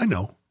 I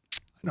know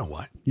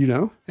why. You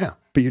know? Yeah.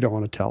 But you don't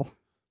want to tell.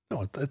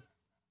 No,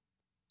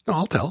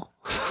 I'll tell.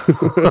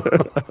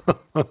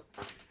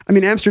 I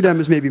mean, Amsterdam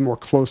is maybe more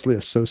closely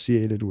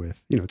associated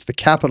with, you know, it's the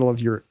capital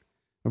of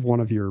one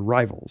of your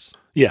rivals.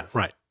 Yeah,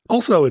 right.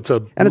 Also, it's a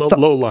And it's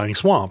low-lying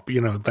swamp.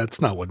 You know, that's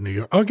not what New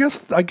York. I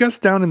guess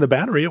down in the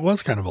Battery, it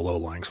was kind of a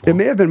low-lying swamp. It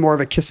may have been more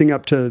of a kissing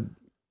up to,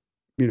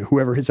 you know,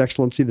 whoever His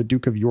Excellency the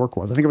Duke of York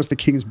was. I think it was the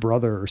king's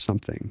brother or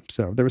something.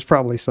 So there was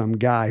probably some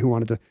guy who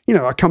wanted to, you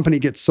know, a company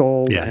gets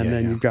sold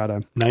then you've got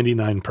to.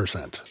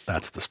 99%.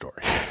 That's the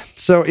story.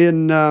 So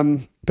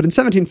but in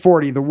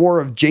 1740, the War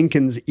of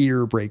Jenkins'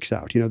 Ear breaks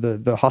out. You know,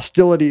 the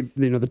hostility,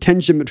 you know, the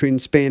tension between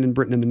Spain and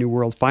Britain and the New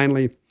World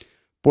finally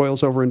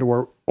boils over into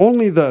war.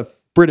 Only the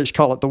British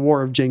call it the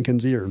War of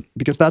Jenkins' Ear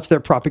because that's their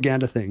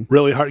propaganda thing.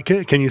 Really hard.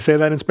 Can you say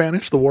that in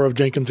Spanish? The War of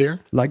Jenkins' Ear?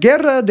 La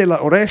Guerra de la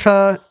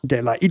Oreja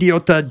de la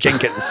Idiota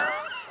Jenkins.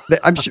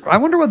 I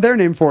wonder what their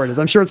name for it is.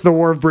 I'm sure it's the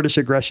War of British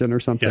Aggression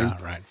or something.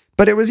 Yeah, right.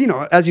 But it was, you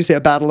know, as you say,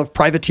 a battle of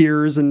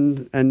privateers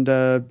and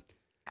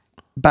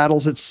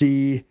battles at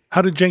sea.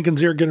 How did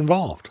Jenkins' Ear get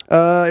involved?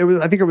 I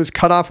think it was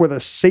cut off with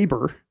a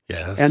saber.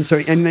 Yes.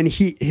 And then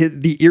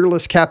the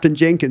earless Captain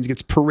Jenkins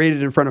gets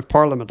paraded in front of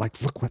Parliament.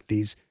 Like, look what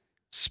these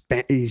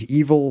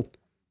evil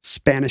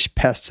Spanish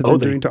pests have been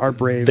doing to our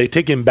brave. They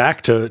take him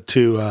back to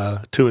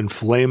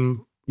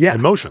inflame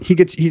emotion.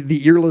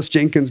 The earless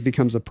Jenkins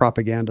becomes a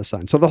propaganda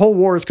sign. So the whole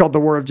war is called the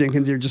War of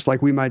Jenkins' Ear, just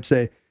like we might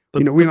say,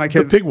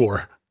 the pig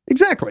war.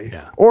 Exactly.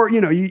 Yeah. Or,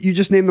 you know, you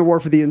just name the war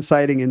for the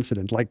inciting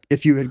incident. Like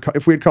if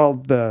we had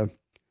called the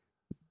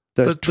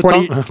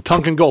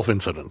Tonkin Gulf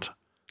incident.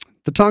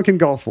 The Tonkin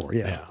Gulf War,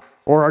 yeah.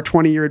 Or our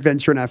 20-year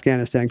adventure in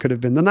Afghanistan could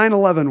have been the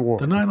 9/11 War.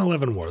 The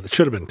 9/11 war. That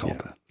should have been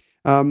called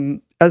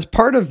that. As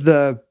part of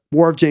the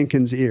War of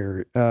Jenkins'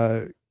 Ear.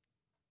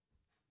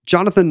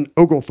 Jonathan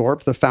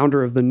Oglethorpe, the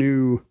founder of the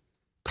new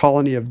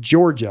colony of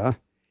Georgia,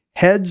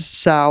 heads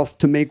south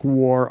to make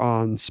war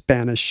on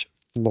Spanish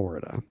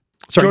Florida.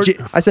 Sorry,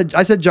 I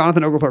said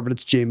Jonathan Oglethorpe, but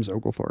it's James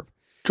Oglethorpe.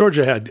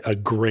 Georgia had a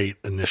great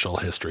initial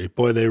history.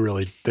 Boy, they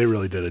really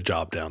did a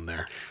job down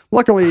there.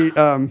 Luckily,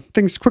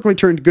 things quickly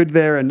turned good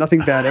there, and nothing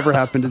bad ever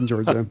happened in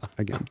Georgia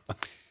again.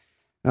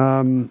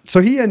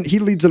 So he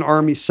leads an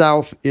army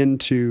south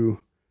into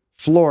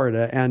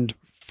Florida, and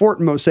Fort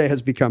Mose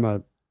has become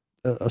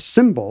a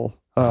symbol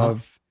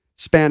of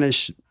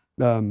Spanish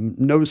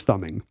nose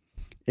thumbing,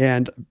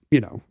 and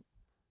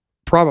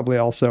probably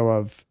also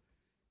of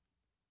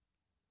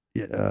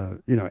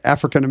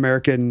African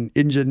American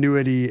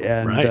ingenuity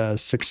and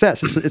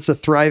success. It's a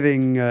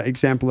thriving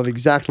example of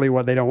exactly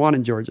what they don't want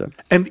in Georgia.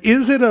 And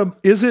is it a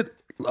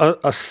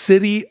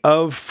city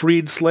of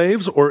freed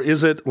slaves, or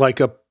is it like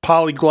a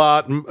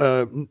polyglot,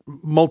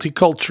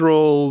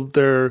 multicultural?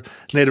 There are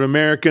Native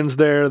Americans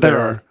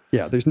there.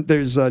 Yeah,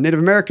 there's Native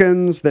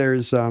Americans.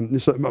 There's a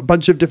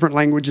bunch of different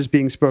languages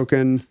being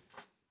spoken: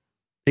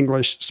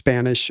 English,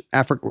 Spanish,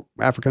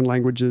 African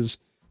languages,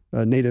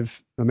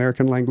 Native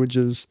American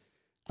languages.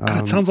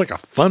 God, it sounds like a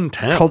fun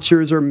town.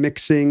 Cultures are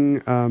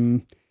mixing.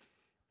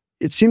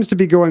 It seems to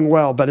be going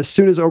well, but as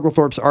soon as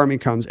Oglethorpe's army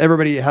comes,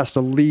 everybody has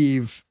to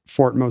leave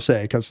Fort Mose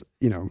because,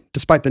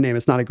 despite the name,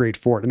 it's not a great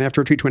fort, and they have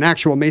to retreat to an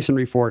actual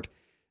masonry fort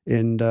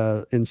in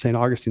St.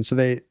 Augustine.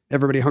 So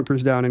everybody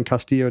hunkers down in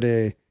Castillo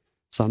de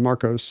San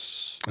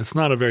Marcos. It's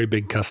not a very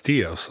big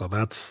Castillo, so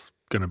that's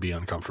going to be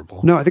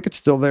uncomfortable. No, I think it's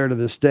still there to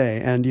this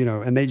day, and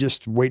and they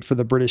just wait for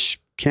the British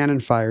cannon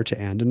fire to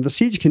end, and the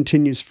siege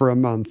continues for a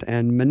month,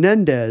 and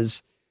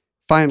Menendez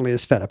finally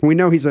is fed up. And we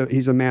know he's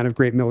a man of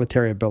great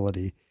military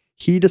ability.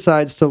 He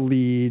decides to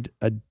lead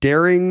a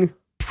daring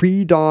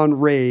pre-dawn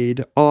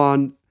raid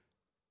on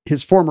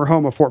his former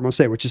home of Fort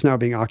Mose, which is now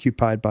being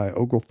occupied by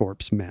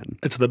Oglethorpe's men.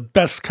 It's the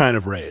best kind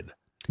of raid.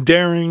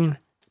 Daring,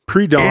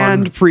 pre-dawn.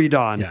 And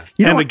pre-dawn.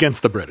 Yeah.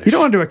 Against the British. You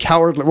don't want to do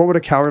what would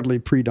a cowardly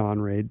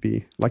pre-dawn raid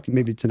be? Like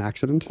maybe it's an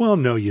accident? Well,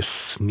 no, you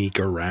sneak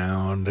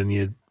around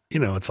and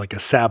it's like a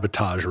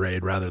sabotage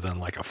raid rather than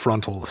like a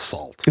frontal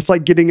assault. It's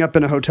like getting up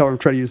in a hotel room,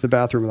 try to use the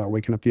bathroom without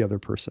waking up the other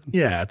person.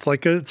 Yeah, it's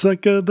like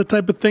the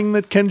type of thing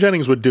that Ken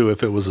Jennings would do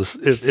if he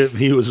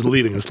was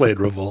leading a Slade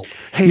revolt.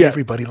 Hey,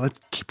 everybody,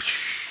 let's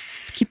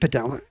keep it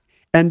down.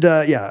 And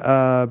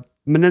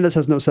Menendez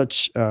has no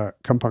such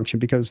compunction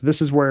because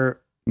this is where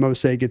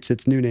Mose gets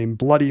its new name,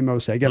 Bloody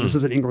Mose. Again, this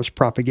is an English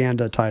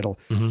propaganda title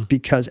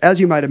because, as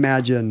you might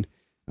imagine,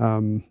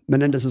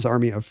 Menendez's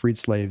army of freed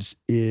slaves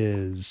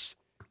is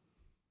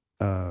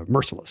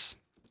merciless.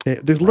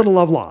 There's little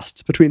love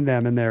lost between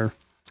them and their.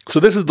 So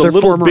this is the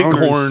little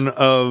bighorn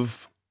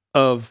of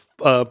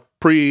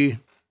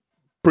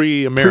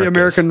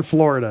pre-American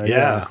Florida.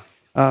 Yeah.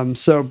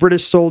 So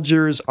British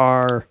soldiers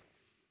are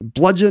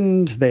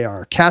bludgeoned, they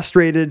are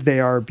castrated, they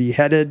are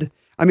beheaded.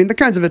 I mean, the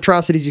kinds of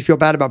atrocities you feel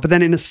bad about. But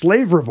then in a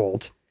slave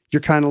revolt, you're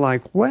kind of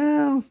like,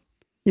 well,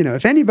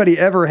 if anybody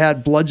ever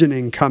had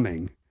bludgeoning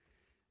coming,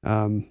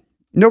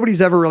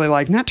 nobody's ever really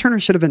like, Nat Turner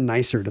should have been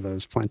nicer to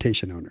those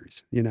plantation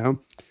owners,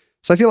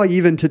 So I feel like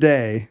even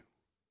today,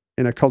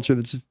 in a culture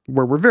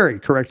where we're very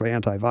correctly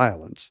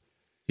anti-violence.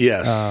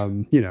 Yes.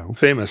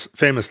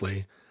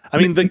 Famously. I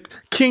mean, the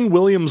King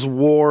William's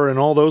War and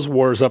all those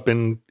wars up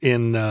in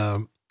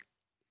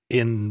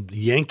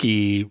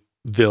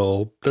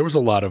Yankeeville, there was a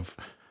lot of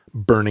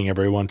burning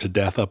everyone to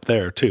death up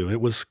there too. It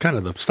was kind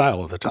of the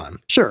style of the time.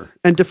 Sure.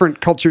 And different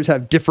cultures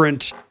have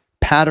different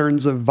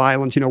patterns of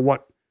violence.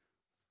 What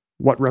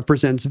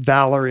represents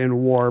valor in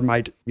war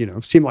might,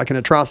 seem like an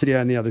atrocity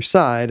on the other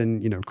side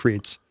and,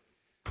 creates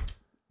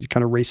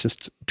kind of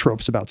racist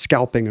tropes about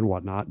scalping and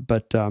whatnot.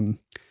 But in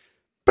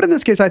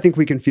this case, I think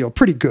we can feel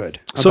pretty good.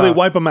 So they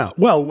wipe them out.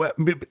 Well,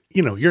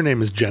 your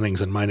name is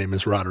Jennings and my name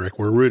is Roderick.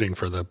 We're rooting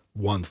for the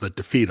ones that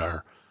defeat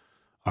our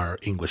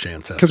English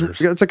ancestors.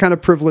 Because it's a kind of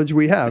privilege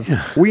we have.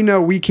 Yeah. We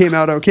know we came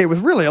out okay with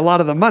really a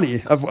lot of the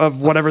money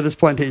of whatever this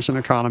plantation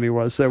economy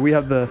was. So we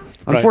have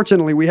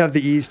unfortunately, we have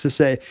the ease to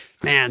say,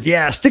 man,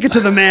 stick it to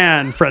the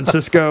man,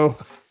 Francisco.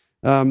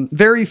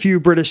 Very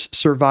few British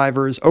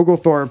survivors.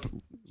 Oglethorpe,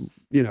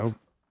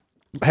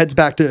 heads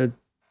back to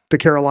the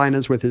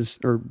Carolinas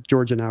or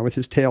Georgia now with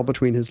his tail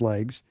between his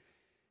legs.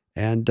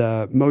 And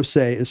Mose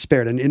is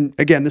spared. And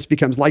again, this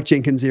becomes, like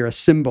Jenkins' Ear, a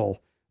symbol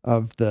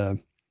of the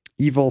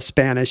evil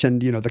Spanish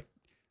and,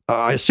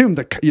 I assume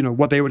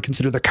what they would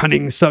consider the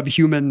cunning,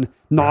 subhuman,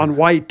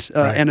 non-white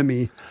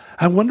enemy.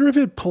 I wonder if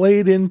it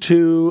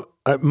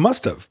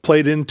must have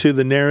played into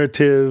the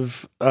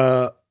narrative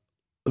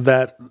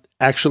that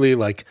actually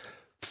like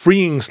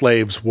freeing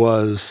slaves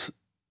was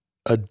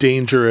a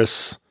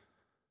dangerous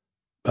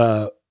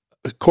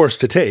course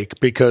to take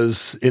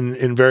because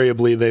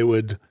invariably they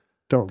would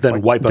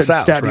wipe us out,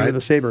 stab you with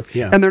a saber.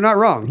 Yeah. And they're not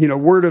wrong.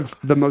 Word of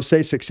the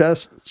Mose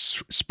success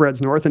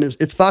spreads north and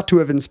it's thought to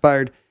have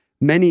inspired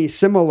many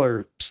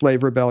similar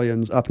slave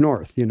rebellions up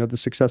north. The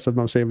success of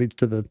Mose leads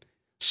to the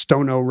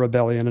Stono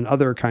Rebellion and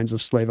other kinds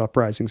of slave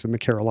uprisings in the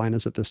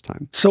Carolinas at this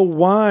time. So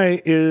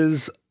why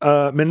is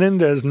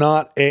Menendez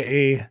not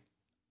a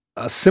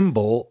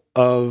symbol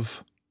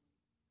of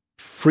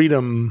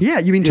freedom? Yeah,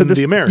 you mean in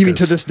the Americas? You mean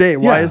to this day?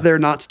 Why Yeah. is there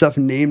not stuff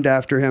named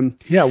after him?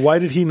 Yeah, why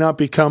did he not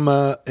become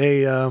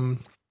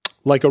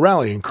like a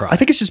rallying cry? I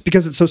think it's just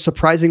because it's so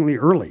surprisingly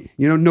early.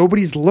 You know,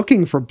 nobody's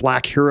looking for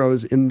black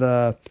heroes in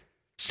the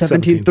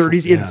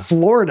 1730s in yeah.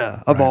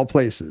 Florida, of Right. all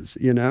places,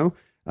 you know?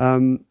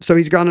 So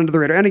he's gone under the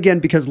radar. And again,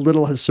 because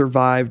little has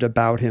survived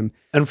about him.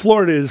 And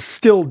Florida is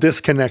still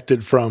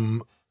disconnected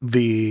from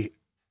the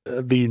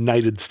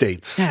United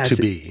States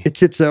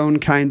It's its own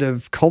kind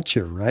of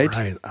culture, right?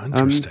 Right,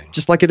 interesting.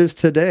 Just like it is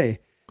today.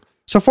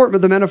 So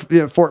the men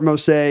of Fort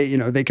Mose, you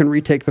know, they can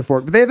retake the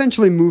fort, but they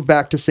eventually move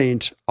back to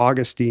St.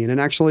 Augustine and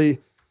actually,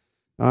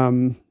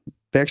 they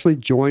actually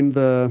joined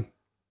the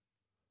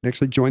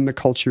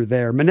culture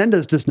there.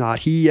 Menendez does not.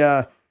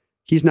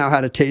 He's now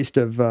had a taste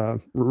of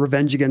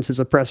revenge against his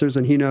oppressors,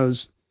 and he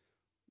knows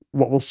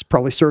what will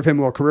probably serve him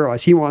well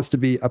career-wise. He wants to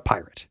be a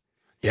pirate.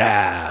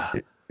 Yeah.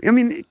 I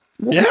mean,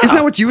 Yeah. isn't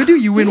that what you would do?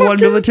 You win one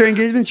military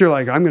engagement, you're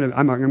like, I'm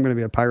gonna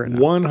be a pirate now.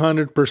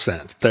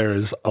 100%.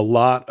 There's a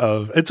lot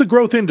of, it's a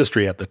growth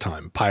industry at the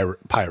time,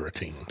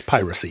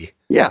 piracy.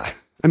 Yeah.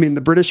 I mean,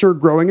 the British are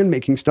growing and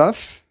making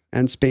stuff,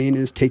 and Spain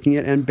is taking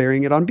it and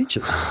burying it on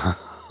beaches.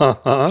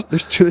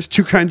 There's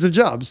two kinds of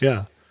jobs.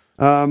 Yeah.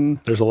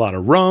 There's a lot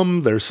of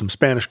rum. There's some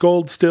Spanish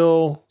gold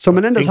still. So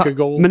Menendez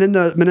gold.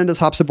 Menendez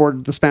hops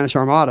aboard the Spanish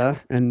Armada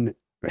and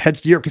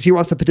heads to Europe because he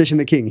wants to petition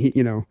the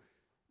king.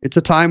 It's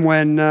a time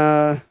when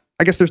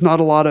I guess there's not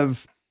a lot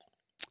of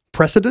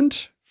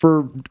precedent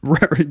for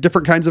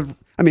different kinds of.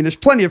 I mean, there's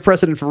plenty of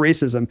precedent for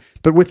racism,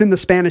 but within the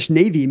Spanish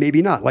Navy,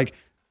 maybe not. Like,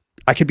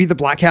 I could be the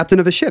black captain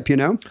of a ship, you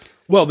know?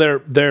 Well,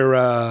 they're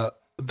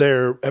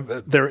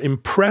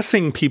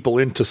impressing people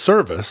into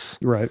service,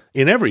 Right.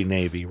 in every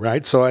Navy,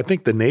 right? So I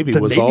think the Navy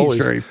was Navy's always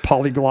very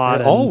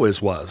polyglot. It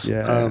always was,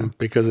 Yeah.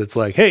 because it's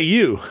like, hey,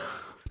 you.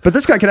 But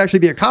this guy could actually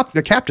be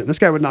the captain. This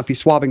guy would not be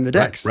swabbing the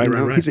decks. Right.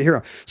 He's a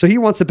hero. So he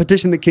wants to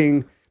petition the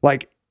king.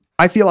 Like,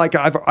 I feel like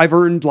I've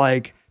earned,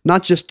 like,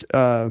 not just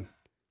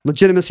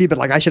legitimacy, but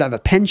like I should have a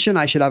pension.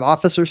 I should have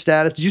officer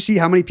status. Did you see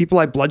how many people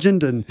I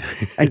bludgeoned and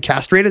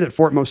castrated at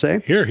Fort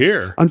Mose?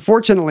 Here.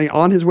 Unfortunately,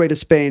 on his way to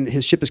Spain,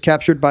 his ship is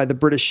captured by the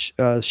British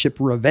ship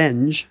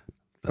Revenge,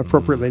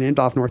 appropriately named,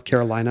 off North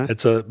Carolina.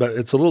 But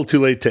it's a little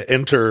too late to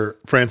enter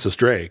Francis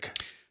Drake.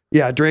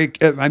 Yeah, Drake.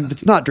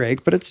 It's not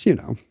Drake, but it's, you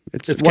know,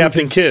 it's one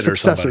Captain of his Kidd or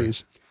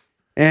successors.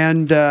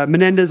 And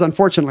Menendez,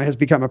 unfortunately, has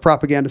become a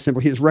propaganda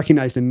symbol. He is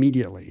recognized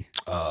immediately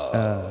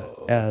as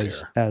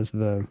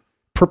the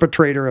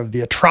perpetrator of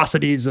the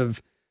atrocities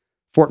of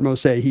Fort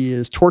Mose. He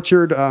is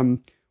tortured.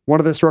 One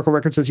of the historical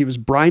records says he was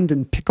brined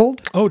and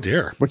pickled. Oh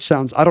dear. Which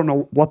sounds, I don't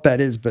know what that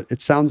is, but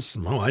it sounds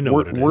I know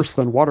what it is. worse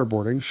than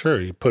waterboarding. Sure,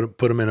 you put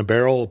them in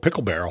a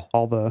pickle barrel.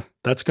 All the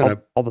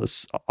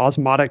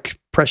osmotic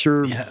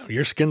pressure. Yeah,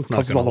 your skin's not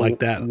causes going to all the like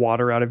that.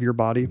 water out of your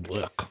body.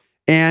 Look.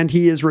 And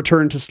he is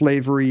returned to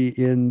slavery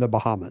in the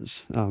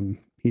Bahamas.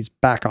 He's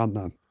back on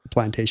the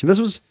plantation.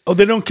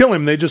 They don't kill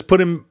him. They just put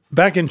him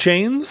back in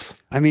chains?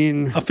 I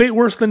mean, A fate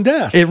worse than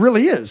death. it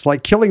really is.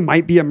 Like, killing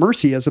might be a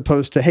mercy as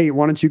opposed to, hey,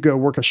 why don't you go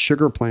work a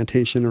sugar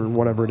plantation or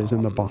whatever it is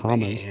in the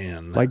Bahamas?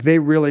 Man. Like, they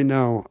really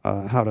know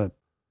how to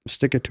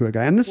stick it to a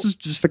guy. And this is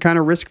just the kind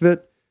of risk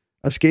that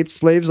escaped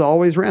slaves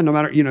always ran. No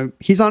matter,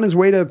 he's on his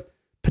way to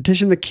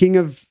petition the king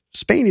of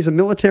Spain. He's a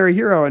military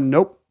hero, and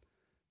nope.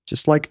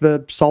 Just like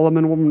the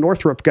Solomon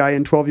Northrop guy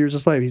in 12 Years a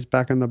Slave, he's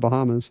back in the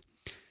Bahamas.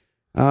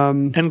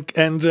 And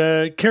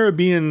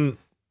Caribbean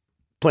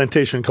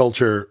plantation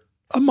culture,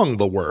 among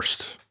the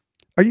worst.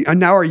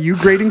 Are you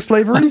grading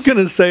slavery? I'm going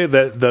to say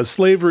that the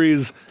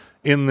slaveries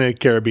in the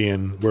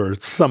Caribbean were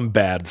some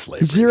bad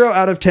slaveries. 0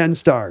 out of 10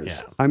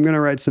 stars. Yeah. I'm going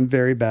to write some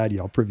very bad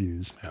Yelp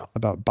reviews Yeah.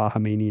 about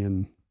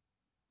Bahamian,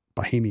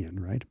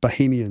 right?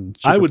 Bahamian.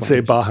 I would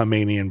say plantations.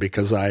 Bahamian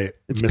because I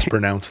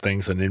mispronounce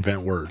things and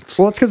invent words.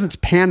 Well, it's because it's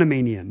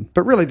Panamanian,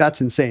 but really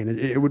that's insane.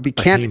 It would be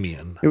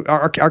Bahamian.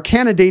 Our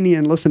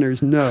Canadian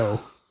listeners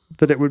know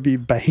that it would be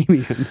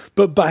Bahamian.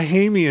 But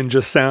Bahamian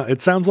just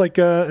sounds like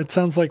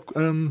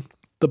the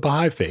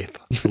Baha'i faith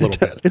a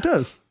little bit. It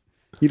does.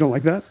 You don't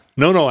like that?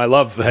 No, I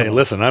love. Hey,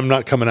 listen, I'm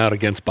not coming out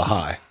against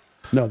Baha'i.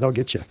 No, they'll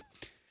get you.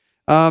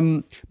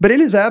 But in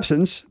his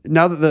absence,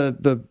 now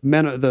that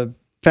the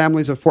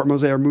families of Fort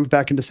Mose are moved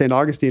back into St.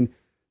 Augustine,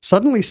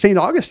 suddenly St.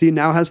 Augustine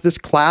now has this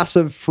class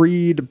of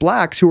freed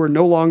blacks who are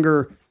no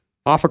longer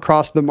off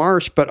across the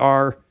marsh, but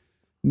are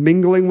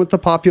mingling with the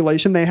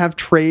population. They have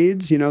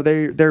trades,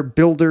 they're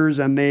builders,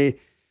 and they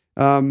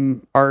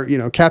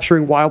are,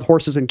 capturing wild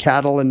horses and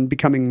cattle and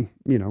becoming,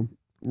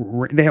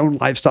 they own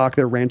livestock,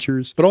 they're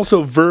ranchers. But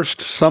also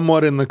versed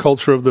somewhat in the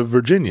culture of the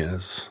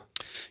Virginias.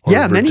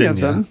 Yeah, many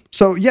of them.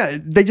 So yeah,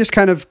 they just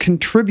kind of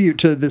contribute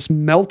to this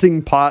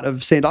melting pot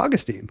of St.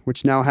 Augustine,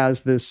 which now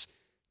has this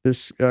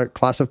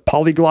class of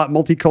polyglot,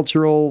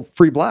 multicultural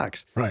free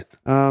blacks. Right.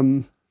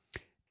 And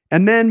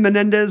then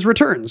Menendez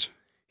returns.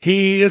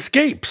 He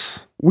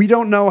escapes. We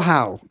don't know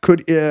how.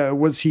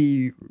 Was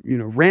he,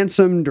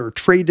 ransomed or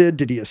traded?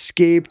 Did he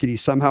escape? Did he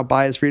somehow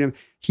buy his freedom?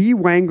 He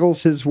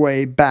wangles his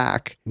way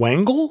back.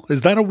 Wangle?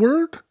 Is that a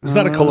word? Is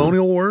that a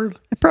colonial word?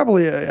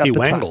 Probably He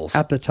wangles.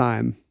 at the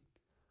time.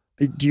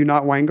 Do you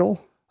not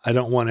wangle? I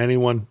don't want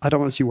anyone. I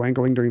don't want you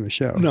wangling during the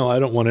show. No, I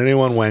don't want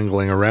anyone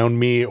wangling around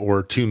me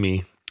or to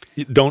me.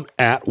 Don't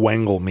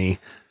wangle me.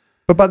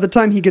 But by the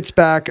time he gets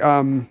back,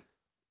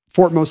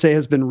 Fort Mose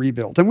has been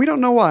rebuilt. And we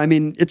don't know why. I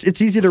mean,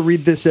 it's easy to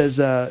read this as,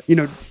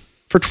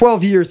 for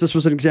 12 years, this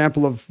was an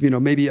example of,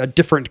 maybe a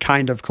different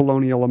kind of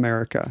colonial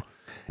America.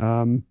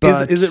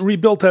 But is it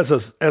rebuilt as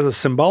a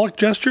symbolic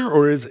gesture,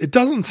 or it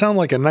doesn't sound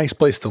like a nice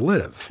place to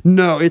live?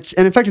 No, and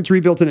in fact, it's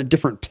rebuilt in a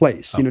different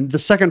place. Oh. The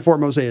second Fort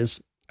Mose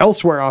is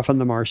elsewhere off in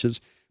the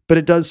marshes, but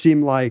it does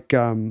seem like,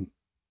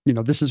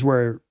 this is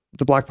where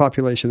the black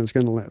population is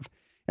going to live.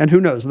 And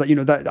who knows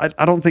that,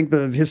 I don't think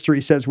the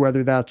history says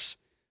whether that's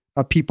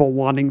a people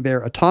wanting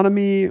their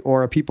autonomy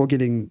or a people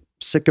getting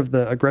sick of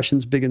the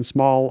aggressions, big and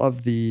small,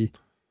 of the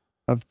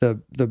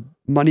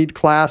moneyed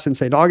class in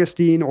St.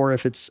 Augustine, or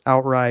if it's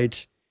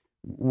outright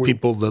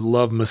people that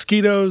love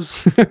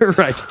mosquitoes.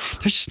 Right.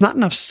 There's just not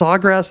enough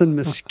sawgrass and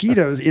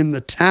mosquitoes in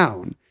the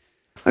town.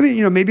 I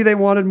mean, maybe they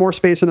wanted more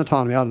space and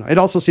autonomy. I don't know. It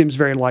also seems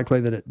very likely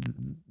that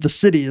the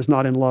city is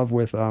not in love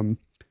with a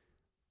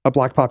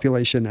black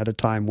population at a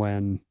time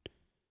when,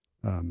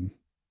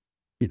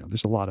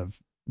 there's a lot of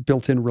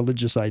built-in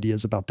religious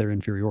ideas about their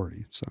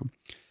inferiority. So,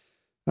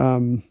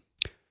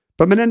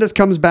 but Menendez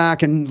comes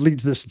back and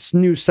leads this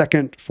new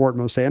second Fort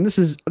Mose. And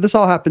this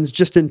all happens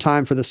just in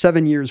time for the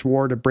 7 Years'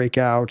 War to break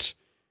out.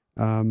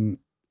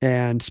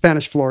 And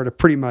Spanish Florida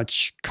pretty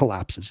much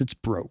collapses. It's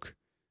broke.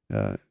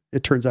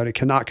 It turns out it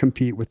cannot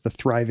compete with the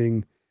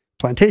thriving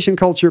plantation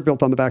culture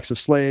built on the backs of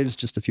slaves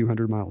just a few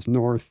hundred miles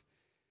north.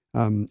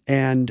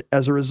 And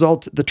as a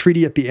result, the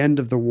treaty at the end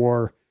of the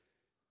war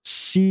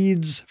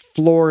cedes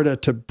Florida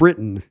to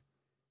Britain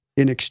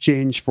in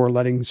exchange for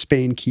letting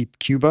Spain keep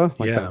Cuba.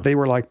 They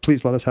were like,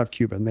 please let us have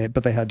Cuba.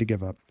 But they had to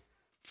give up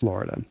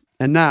Florida.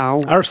 And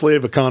now our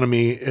slave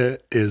economy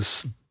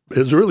is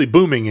really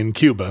booming in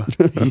Cuba.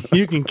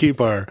 You can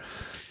keep our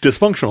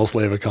dysfunctional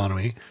slave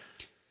economy.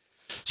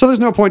 So there's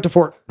no point to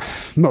Fort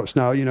Mose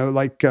now,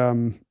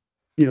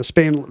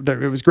 Spain,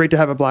 it was great to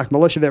have a black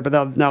militia there,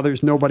 but now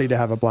there's nobody to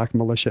have a black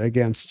militia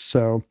against.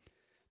 So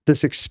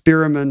this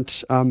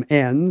experiment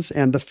ends,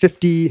 and the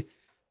 50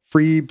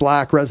 free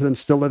black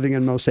residents still living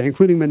in Mose,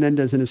 including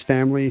Menendez and his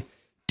family,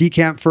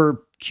 decamp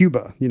for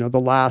Cuba, the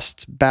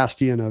last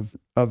bastion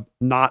of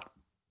not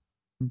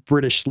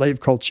British slave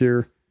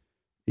culture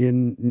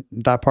in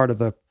that part of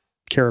the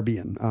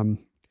Caribbean.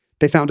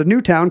 They found a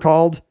new town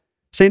called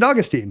St.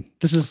 Augustine.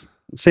 This is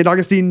St.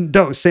 Augustine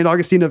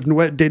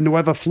of de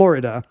Nueva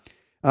Florida.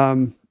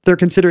 They're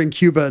considering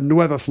Cuba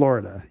Nueva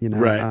Florida,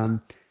 Right.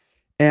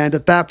 And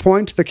at that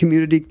point, the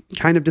community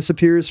kind of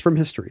disappears from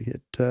history.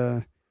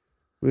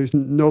 There's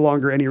no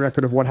longer any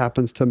record of what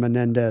happens to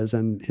Menendez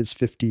and his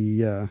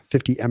 50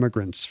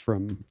 emigrants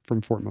from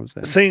Fort Mose.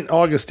 St.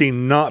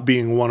 Augustine not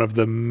being one of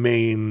the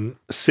main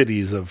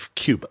cities of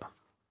Cuba.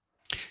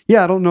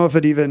 Yeah, I don't know if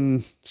it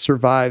even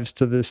survives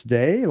to this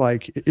day.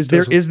 Like, is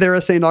there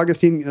a San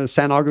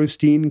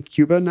Agustin,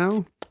 Cuba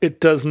now? It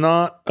does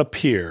not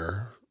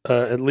appear.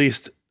 At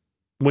least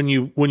when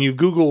you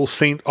Google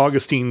St.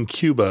 Augustine,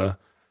 Cuba,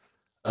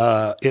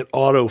 it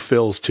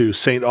autofills to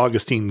St.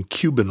 Augustine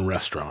Cuban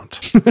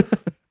restaurant.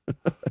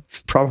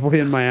 Probably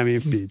in Miami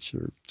Beach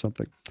or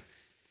something.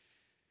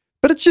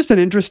 But it's just an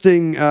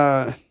interesting,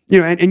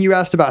 and you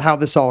asked about how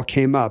this all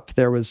came up.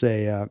 There was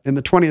in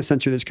the 20th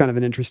century, there's kind of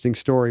an interesting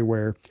story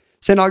where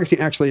St. Augustine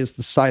actually is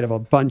the site of a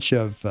bunch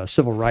of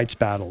civil rights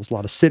battles, a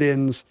lot of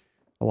sit-ins,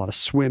 a lot of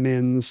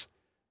swim-ins,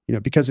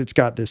 because it's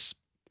got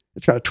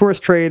a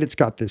tourist trade. It's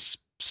got this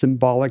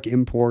symbolic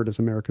import as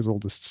America's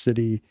oldest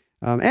city.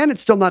 And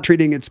it's still not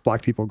treating its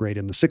black people great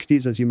in the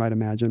 60s, as you might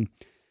imagine.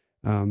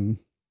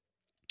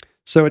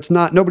 So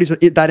nobody's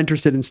that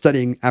interested in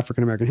studying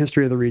African-American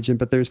history of the region,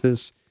 but there's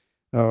this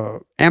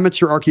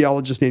amateur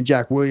archaeologist named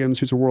Jack Williams,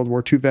 who's a World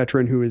War II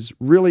veteran, who is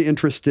really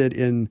interested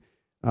in,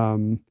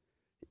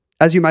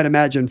 as you might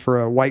imagine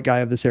for a white guy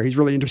of this era, he's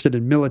really interested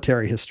in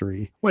military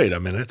history. Wait a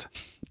minute.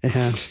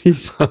 And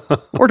he's,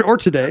 or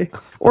today,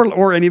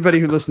 or anybody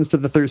who listens to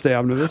the Thursday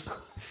Omnibus.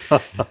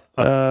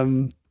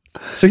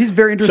 So he's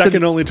very interested.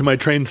 Second only to my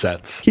train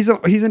sets. He's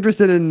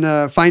interested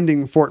in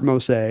finding Fort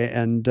Mose,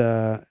 and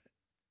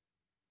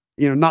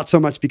not so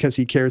much because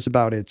he cares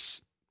about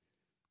its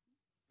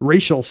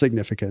racial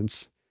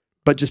significance,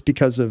 but just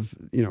because of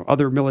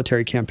other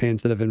military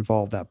campaigns that have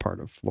involved that part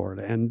of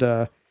Florida.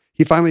 And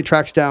he finally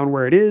tracks down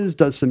where it is,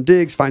 does some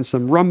digs, finds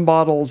some rum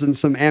bottles and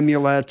some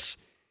amulets,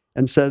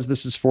 and says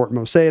this is Fort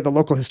Mose. The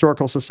local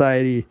historical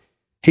society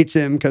hates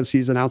him because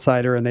he's an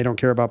outsider and they don't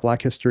care about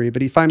black history.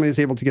 But he finally is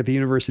able to get the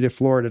University of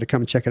Florida to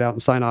come and check it out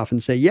and sign off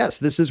and say, yes,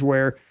 this is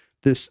where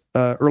this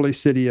early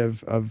city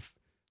of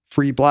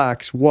free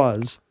blacks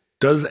was.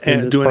 Do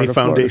any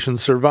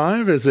foundations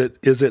survive? Is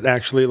it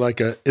actually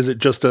is it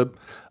just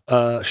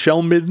a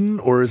shell midden,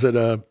 or is it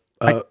a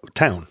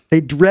town.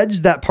 They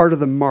dredged that part of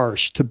the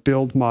marsh to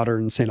build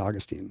modern St.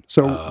 Augustine.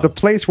 So the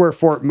place where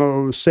Fort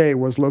Mose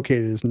was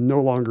located is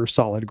no longer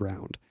solid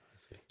ground.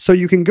 So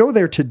you can go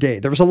there today.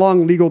 There was a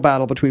long legal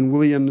battle between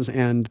Williams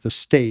and the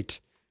state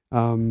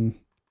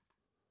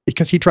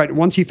because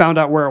once he found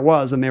out where it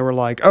was and they were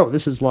like, oh,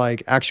 this is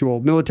like actual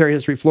military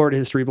history, Florida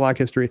history, black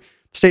history.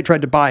 The state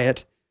tried to buy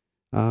it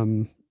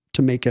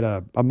to make it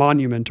a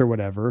monument or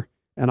whatever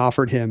and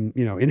offered him,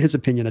 in his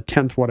opinion, a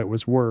tenth what it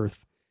was worth.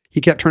 He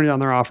kept turning down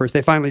their offers.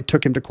 They finally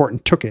took him to court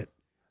and took it.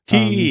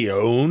 He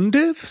owned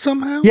it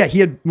somehow?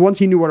 Yeah, once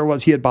he knew what it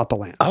was, he had bought the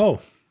land.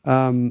 Oh.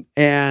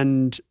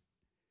 And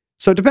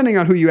so depending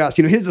on who you ask,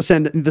 his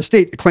descendant, the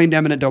state claimed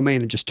eminent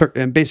domain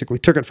and basically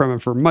took it from him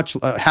for much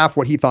half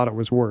what he thought it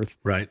was worth.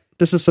 Right.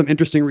 This is some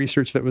interesting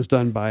research that was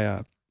done by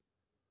a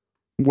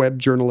web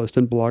journalist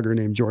and blogger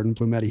named Jordan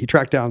Blumetti. He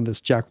tracked down this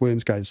Jack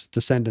Williams guy's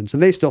descendants,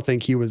 and they still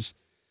think he was,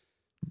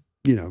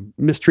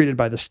 mistreated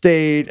by the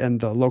state, and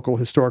the local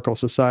historical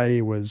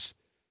society was,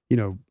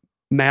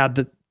 mad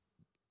that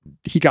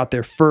he got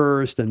there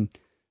first. And,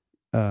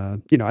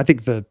 I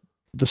think the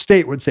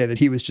state would say that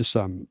he was just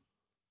some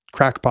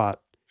crackpot.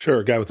 Sure,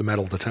 a guy with a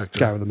metal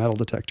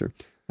detector.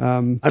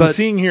 I'm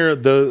seeing here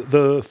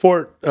the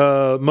Fort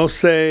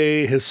Mose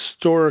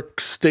Historic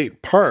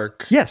State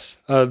Park. Yes.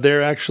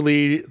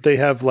 They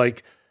have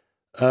like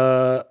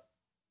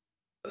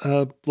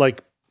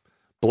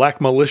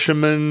black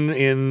militiamen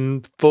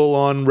in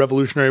full-on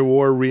Revolutionary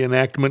War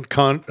reenactment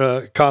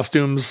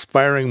costumes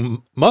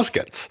firing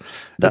muskets.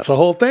 That's the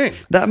whole thing.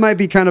 That might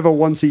be kind of a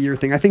once-a-year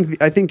thing. I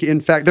think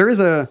in fact there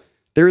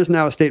is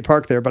now a state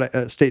park there, but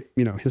a state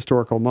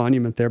historical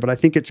monument there. But I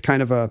think it's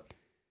kind of a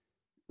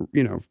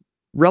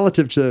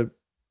relative to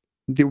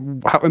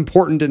how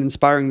important and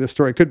inspiring this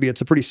story could be.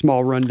 It's a pretty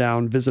small,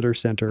 rundown visitor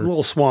center. A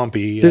little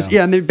swampy.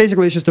 And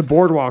basically it's just a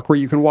boardwalk where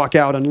you can walk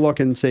out and look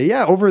and say,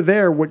 yeah, over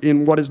there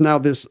in what is now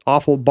this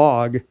awful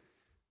bog,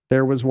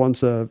 there was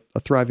once a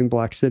thriving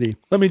black city.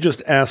 Let me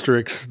just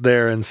asterisk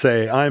there and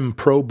say I'm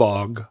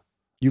pro-bog.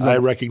 I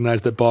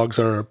recognize that bogs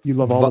are a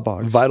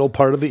vital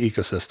part of the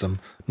ecosystem.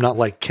 Not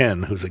like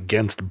Ken, who's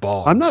against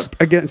bogs. I'm not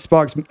against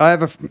bogs. I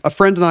have a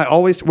friend and I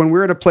always, when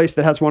we're at a place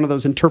that has one of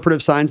those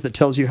interpretive signs that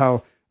tells you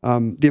how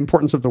the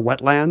importance of the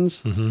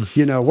wetlands,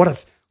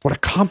 what a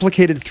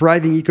complicated,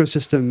 thriving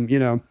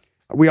ecosystem,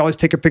 we always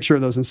take a picture of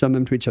those and send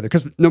them to each other.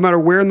 Because no matter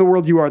where in the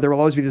world you are, there will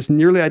always be this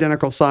nearly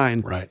identical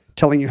sign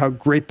telling you how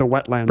great the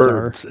wetlands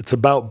are. It's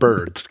about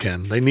birds,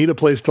 Ken. They need a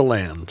place to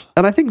land.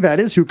 And I think that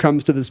is who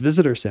comes to this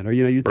visitor center.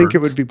 You'd think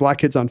it would be black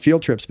kids on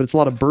field trips, but it's a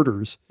lot of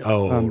birders.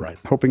 Oh, right.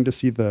 Hoping to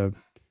see the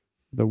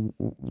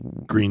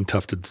green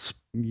tufted,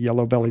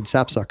 yellow-bellied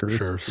sapsucker.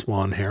 Sure,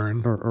 swan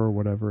heron. Or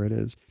whatever it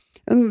is.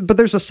 But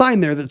there's a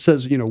sign there that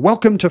says,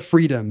 welcome to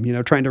freedom,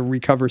 trying to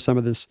recover some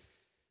of this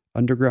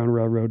Underground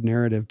Railroad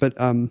narrative. But,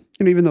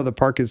 even though the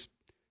park is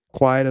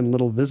quiet and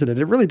little visited,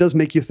 it really does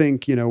make you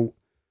think,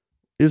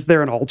 is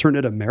there an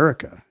alternate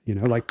America?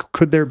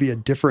 Could there be a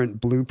different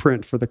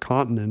blueprint for the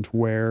continent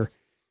where,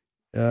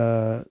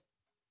 it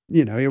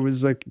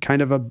was like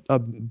kind of a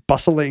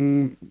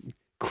bustling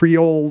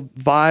Creole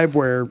vibe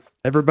where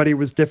everybody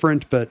was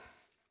different, but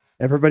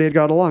everybody had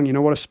got along.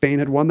 What if Spain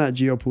had won that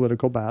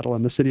geopolitical battle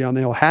and the city on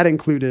the hill had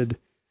included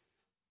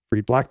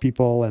free black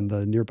people and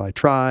the nearby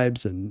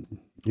tribes and,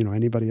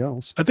 anybody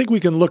else? I think we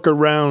can look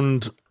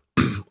around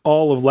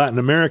all of Latin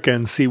America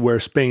and see where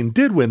Spain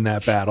did win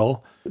that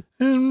battle.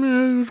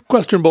 And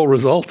questionable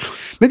result.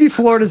 Maybe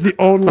Florida's the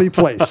only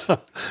place.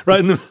 right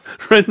in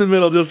the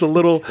middle, just a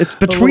little. It's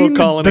between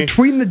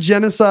the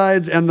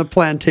genocides and the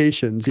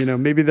plantations.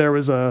 Maybe there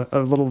was a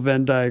little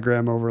Venn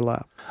diagram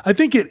overlap. I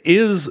think it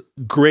is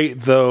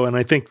great though, and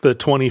I think the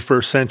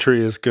 21st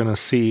century is going to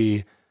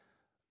see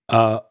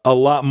a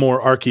lot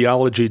more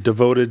archaeology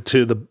devoted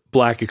to the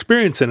black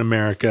experience in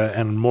America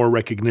and more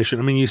recognition.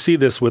 I mean, you see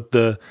this with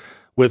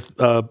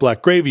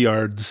black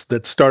graveyards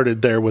that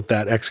started there with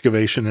that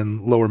excavation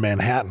in Lower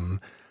Manhattan,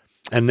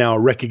 and now a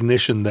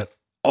recognition that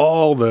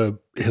all the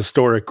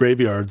historic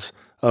graveyards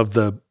of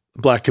the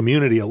black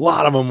community, a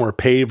lot of them were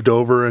paved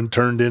over and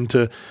turned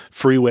into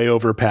freeway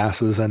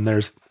overpasses, and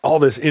there's all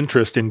this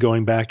interest in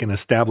going back and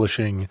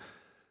establishing,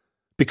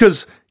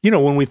 because,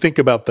 when we think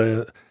about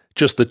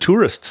just the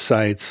tourist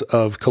sites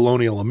of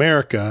colonial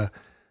America,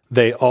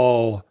 they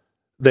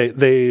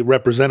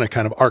represent a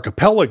kind of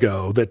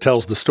archipelago that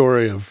tells the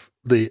story of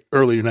the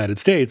early United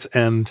States,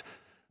 and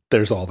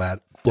there's all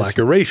that black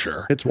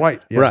erasure. It's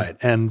white, yeah. Right?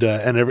 And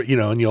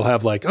you'll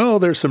have like, oh,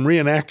 there's some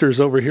reenactors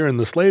over here in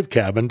the slave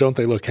cabin. Don't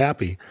they look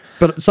happy?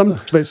 But some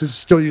places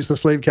still use the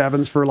slave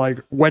cabins for like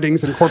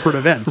weddings and corporate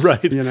events,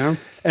 right?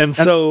 And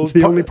so it's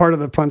the only part of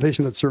the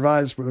plantation that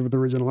survives with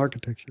original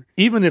architecture.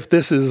 Even if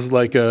this is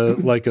like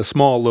a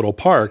small little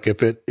park,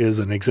 if it is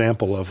an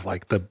example of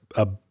like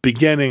a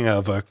beginning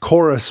of a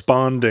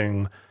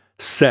corresponding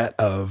set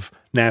of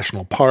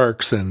national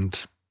parks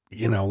and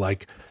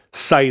like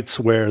sites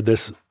where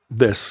this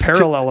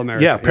parallel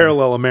America,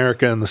 parallel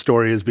America, and the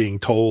story is being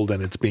told,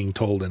 and it's being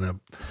told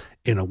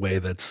in a way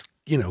that's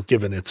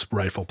given its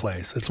rightful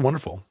place. It's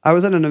wonderful. I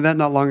was at an event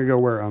not long ago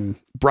where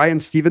Brian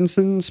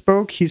Stevenson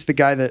spoke. He's the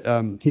guy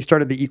that he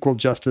started the Equal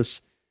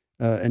Justice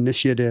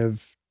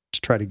Initiative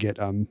to try to get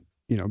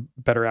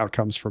better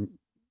outcomes for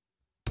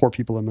poor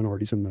people and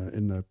minorities in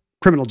the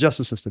criminal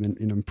justice system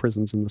in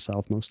prisons in the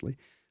South mostly.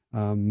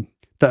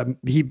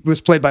 He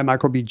was played by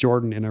Michael B.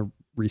 Jordan in a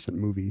recent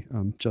movie,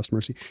 Just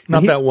Mercy.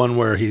 Not that one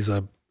where he's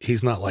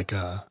not like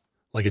a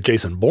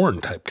Jason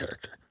Bourne type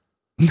character.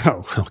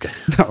 No. Okay.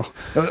 No.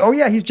 Oh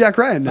yeah, he's Jack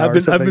Ryan now. I've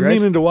been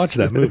meaning to watch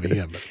that movie.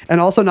 Yeah, but.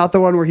 And also not the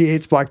one where he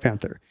hates Black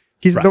Panther.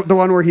 He's Right. the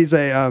one where he's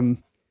a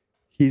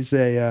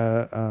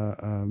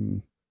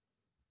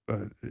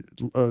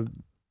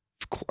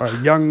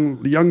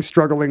young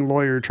struggling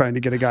lawyer trying to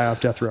get a guy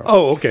off death row.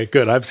 Oh, okay,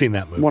 good. I've seen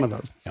that movie. One of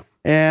those. Yep.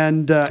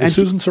 And Is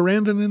Susan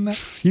Sarandon in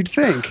that? you'd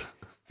think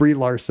Brie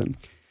Larson.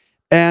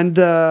 And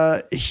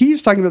he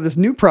was talking about this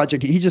new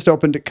project. He just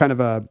opened kind of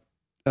a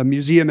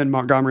museum in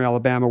Montgomery,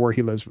 Alabama, where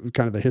he lives,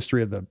 kind of the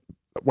history of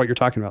what you're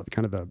talking about,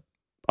 kind of the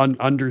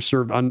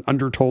underserved,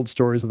 undertold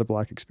stories of the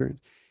Black experience.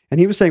 And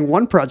he was saying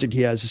one project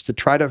he has is to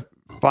try to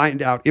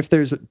find out if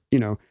there's,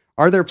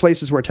 are there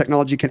places where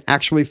technology can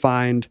actually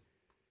find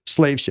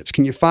slave ships?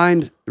 Can you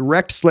find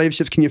wrecked slave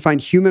ships? Can you find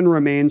human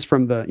remains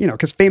from the,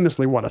 because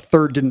famously, a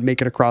third didn't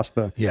make it across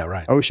the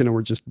ocean and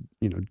were just,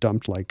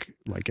 dumped like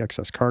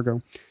excess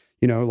cargo.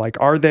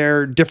 Are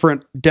there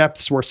different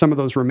depths where some of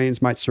those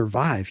remains might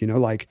survive?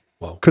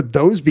 Whoa. Could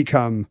those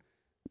become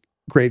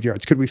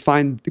graveyards? Could we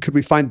find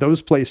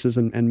those places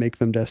and make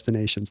them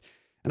destinations?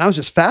 And I was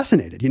just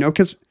fascinated,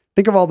 because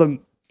think of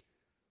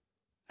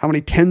how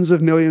many tens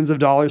of millions of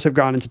dollars have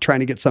gone into trying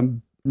to get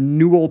some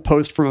newel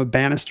post from a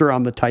banister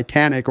on the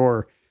Titanic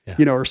or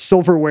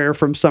silverware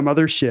from some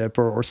other ship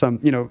or some,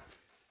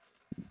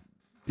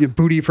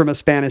 booty from a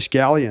Spanish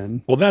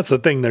galleon. Well, that's the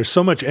thing. There's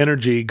so much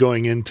energy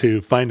going into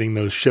finding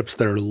those ships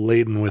that are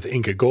laden with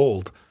Inca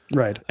gold.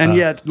 Right. And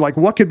yet,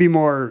 what could be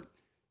more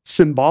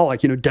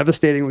symbolic,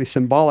 devastatingly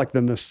symbolic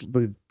than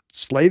the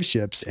slave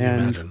ships,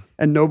 and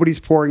nobody's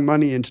pouring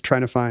money into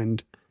trying to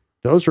find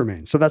those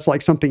remains. So that's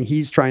something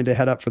he's trying to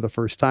head up for the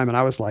first time. And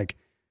I was like,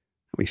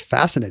 that'd be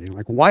fascinating.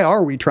 Why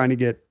are we trying to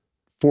get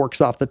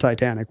forks off the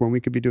Titanic when we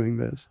could be doing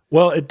this?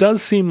 Well, it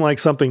does seem like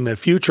something that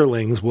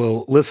futurelings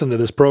will listen to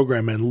this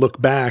program and look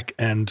back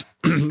and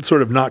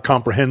sort of not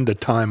comprehend a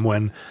time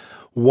when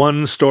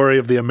one story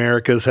of the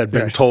Americas had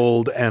been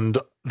told, and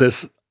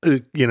this,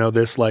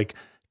 this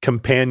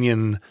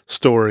companion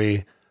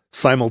story,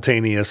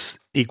 simultaneous,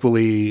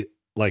 equally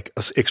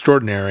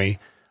extraordinary,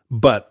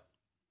 but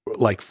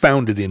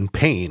founded in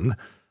pain.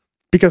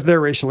 Because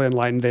they're racially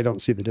enlightened, they don't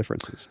see the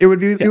differences. It would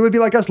be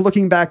like us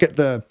looking back at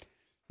the,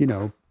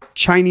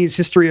 Chinese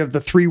history of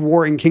the 3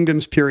 warring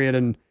kingdoms period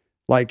and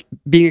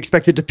being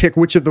expected to pick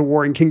which of the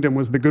warring kingdom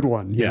was the good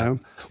one. You know?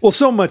 Well,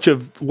 so much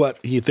of what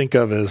you think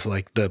of as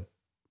the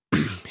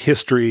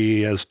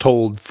history as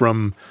told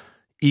from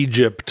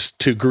Egypt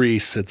to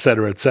Greece, et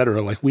cetera,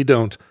 we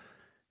don't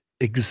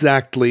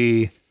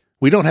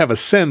have a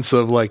sense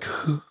of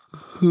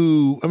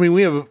who. I mean,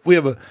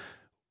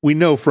 we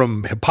know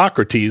from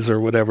Hippocrates or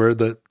whatever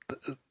that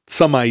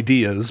some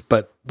ideas,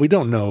 but we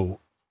don't know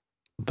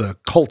the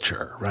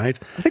culture, right?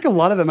 I think a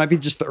lot of it might be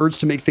just the urge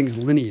to make things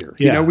linear.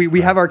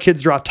 We have our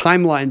kids draw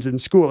timelines in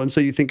school, and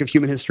so you think of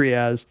human history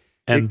as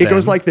it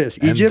goes like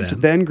this: Egypt,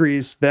 then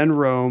Greece, then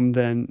Rome,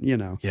 then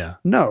Yeah.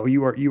 No,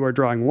 you are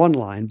drawing one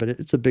line, but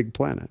it's a big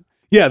planet.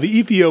 Yeah, the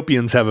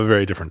Ethiopians have a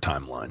very different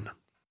timeline.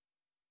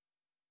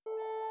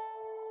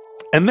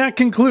 And that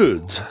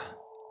concludes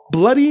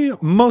Bloody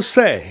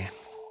Mose,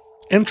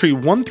 entry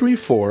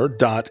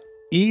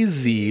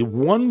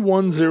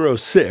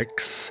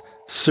 134.EZ1106,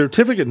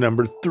 certificate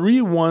number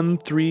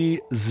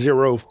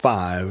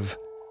 31305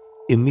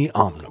 in the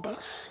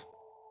omnibus.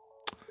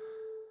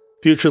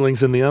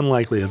 Futurelings, in the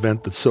unlikely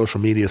event that social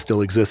media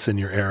still exists in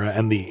your era,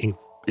 and the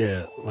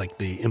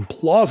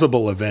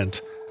implausible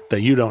event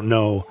that you don't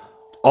know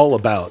all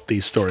about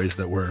these stories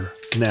that we're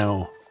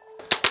now,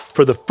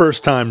 for the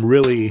first time,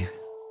 really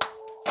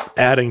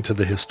adding to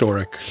the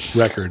historic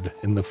record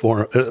in the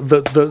form,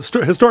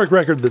 the historic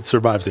record that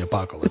survives the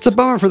apocalypse. It's a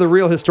bummer for the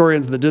real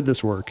historians that did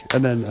this work,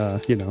 and then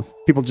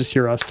people just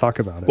hear us talk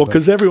about it. Well,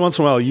 because every once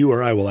in a while, you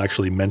or I will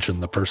actually mention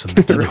the person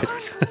that did it.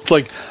 It's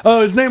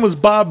his name was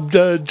Bob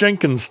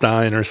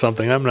Jenkinstein or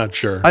something. I'm not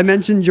sure. I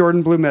mentioned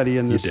Jordan Blumetti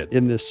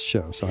in this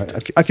show, so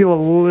I feel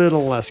a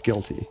little less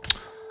guilty.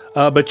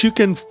 But you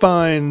can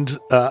find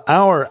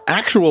our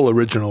actual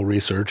original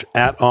research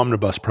at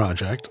Omnibus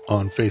Project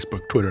on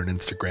Facebook, Twitter, and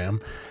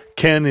Instagram.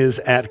 Ken is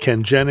at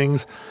Ken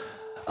Jennings.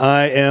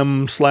 I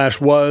am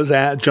 /was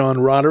at John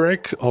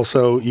Roderick.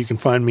 Also, you can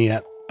find me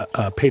at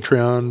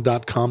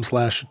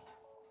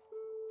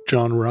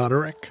patreon.com/John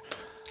Roderick.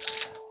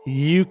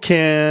 You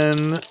can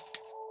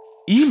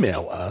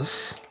email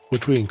us,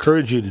 which we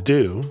encourage you to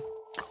do.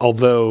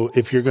 Although,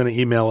 if you're going to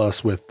email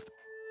us with,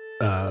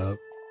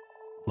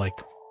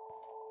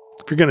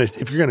 if you're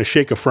gonna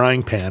shake a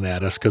frying pan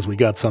at us because we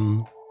got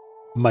some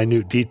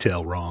minute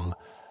detail wrong,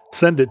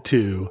 send it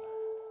to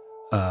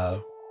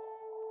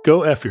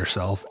go F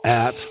yourself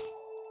at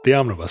The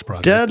Omnibus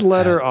Project. Dead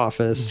letter at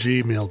office.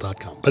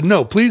 gmail.com. But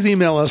no, please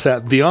email us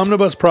at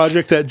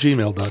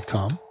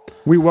theomnibusproject@gmail.com.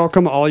 We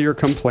welcome all your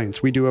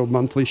complaints. We do a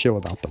monthly show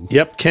about them.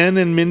 Yep, Ken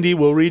and Mindy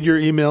will read your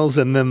emails,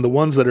 and then the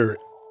ones that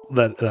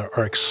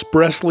are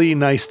expressly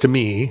nice to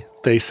me,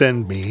 they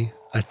send me.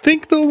 I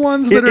think the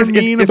ones that are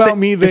mean about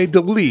me, they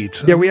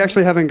delete. Yeah, we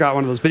actually haven't got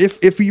one of those. But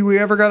if you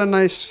ever got a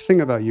nice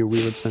thing about you,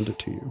 we would send it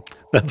to you.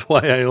 That's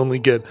why I only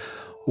get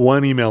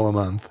one email a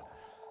month.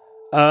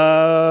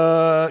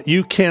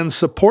 You can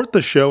support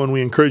the show, and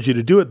we encourage you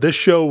to do it. This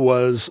show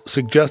was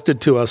suggested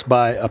to us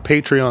by a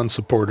Patreon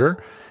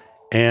supporter,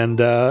 and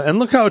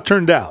look how it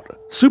turned out.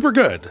 Super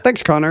good.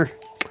 Thanks, Connor.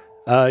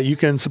 You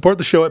can support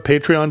the show at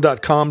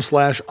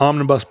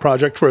patreon.com/Omnibus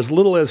Project for as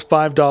little as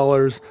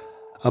 $5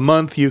 a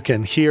month. You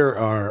can hear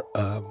our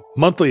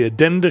monthly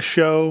addenda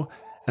show,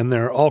 and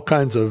there are all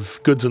kinds of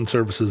goods and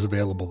services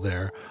available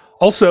there.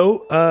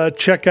 Also,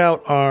 check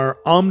out our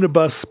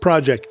Omnibus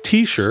Project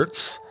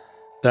t-shirts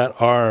that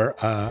are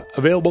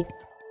available.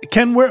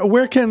 Ken,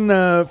 where can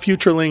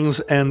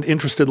futurelings and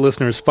interested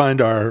listeners find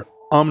our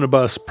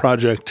Omnibus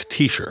Project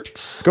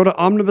t-shirts? Go to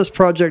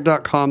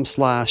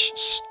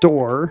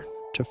omnibusproject.com/store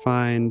to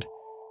find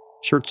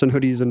shirts and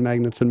hoodies and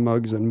magnets and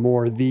mugs and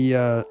more.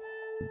 The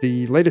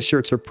latest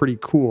shirts are pretty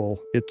cool.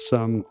 It's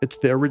the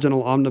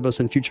original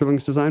Omnibus and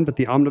Futurelings design, but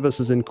the Omnibus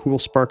is in cool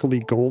sparkly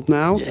gold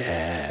now.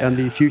 Yeah. And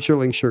the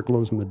Futureling shirt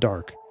glows in the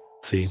dark.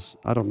 See,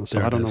 I don't know. So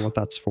I don't know what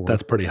that's for.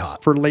 That's pretty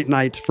hot. For late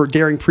night, for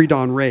daring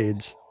pre-dawn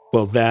raids.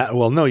 Well,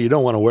 no, you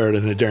don't want to wear it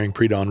in a daring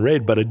pre-dawn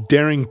raid, but a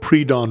daring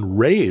pre-dawn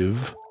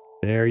rave.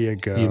 There you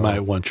go. You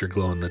might want your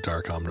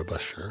glow-in-the-dark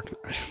Omnibus shirt.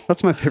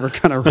 That's my favorite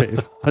kind of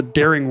rave. A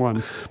daring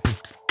one.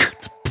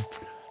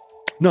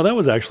 No, that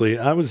was actually,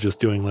 I was just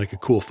doing like a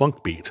cool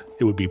funk beat.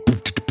 It would be.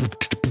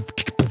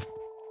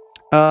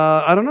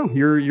 I don't know.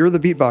 You're the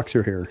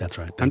beatboxer here. That's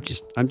right. I'm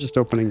just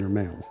opening your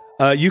mail.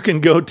 You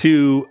can go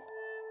to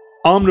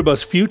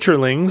Omnibus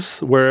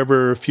Futurelings,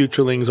 wherever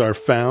Futurelings are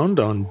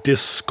found, on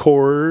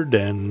Discord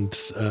and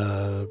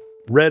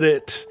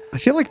Reddit. I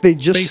feel like they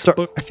just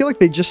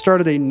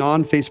started a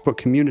non-Facebook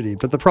community,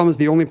 but the problem is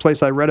the only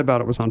place I read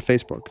about it was on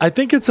Facebook. I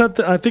think it's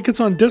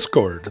on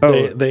Discord.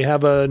 Oh. They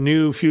have a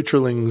new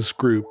Futurelings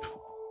group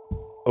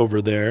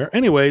over there.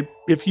 Anyway,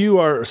 if you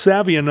are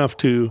savvy enough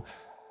to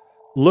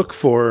look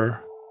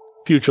for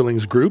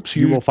Futurelings groups,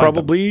 you will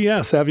probably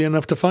savvy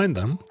enough to find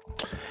them.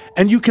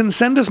 And you can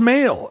send us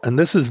mail, and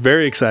this is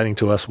very exciting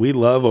to us. We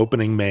love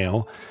opening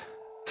mail.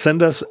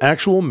 Send us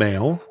actual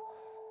mail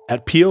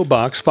at P.O.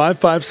 Box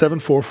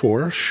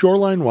 55744,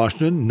 Shoreline,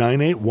 Washington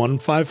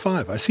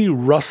 98155. I see you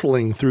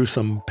rustling through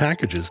some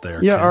packages there.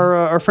 Yeah, Ken.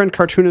 our friend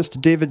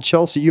cartoonist David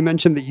Chelsea, you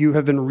mentioned that you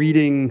have been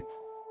reading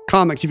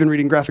comics. You've been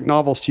reading graphic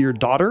novels to your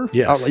daughter.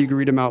 Yes. You can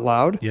read them out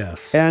loud.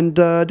 Yes. And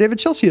David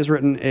Chelsea has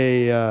written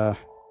an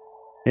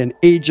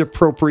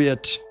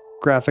age-appropriate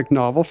graphic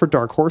novel for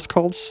Dark Horse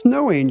called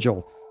Snow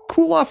Angel.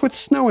 Cool Off with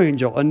Snow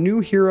Angel, a new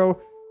hero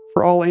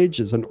for all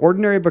ages. An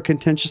ordinary but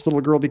contentious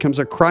little girl becomes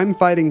a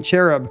crime-fighting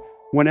cherub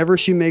whenever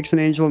she makes an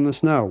angel in the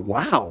snow.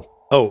 Wow.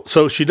 Oh,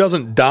 so she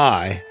doesn't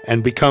die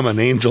and become an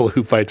angel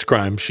who fights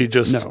crime. She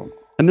just... No.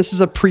 And this is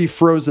a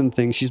pre-Frozen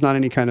thing. She's not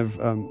any kind of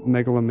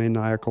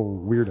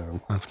megalomaniacal weirdo.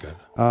 That's good.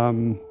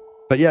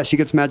 But yeah, she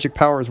gets magic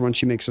powers when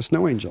she makes a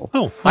snow angel.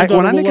 Oh,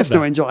 when I make a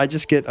snow angel, I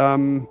just get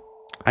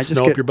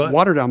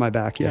water down my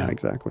back. Yeah,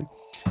 exactly.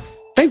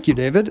 Thank you,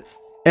 David.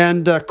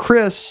 And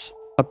Chris,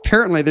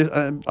 apparently,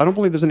 I don't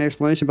believe there's any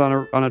explanation,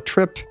 but on a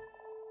trip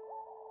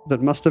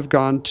that must have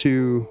gone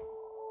to...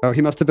 Oh,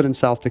 he must have been in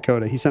South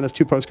Dakota. He sent us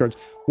 2 postcards.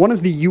 One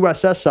is the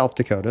USS South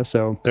Dakota.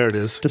 So there it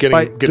is.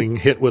 Getting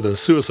hit with a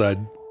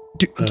suicide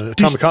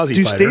kamikaze fighter.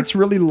 Do states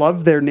really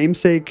love their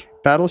namesake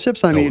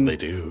battleships? I mean, they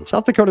do.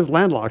 South Dakota's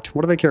landlocked.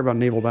 What do they care about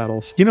naval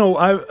battles? You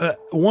know,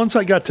 once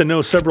I got to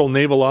know several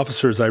naval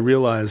officers, I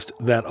realized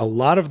that a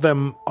lot of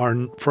them are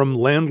from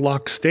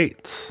landlocked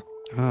states.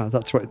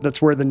 That's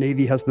where the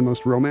Navy has the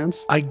most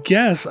romance. I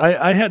guess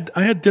I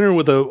had dinner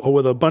with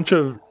a bunch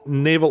of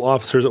naval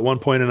officers at one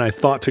point, and I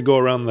thought to go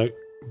around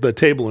the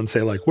table and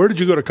say, like, where did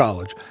you go to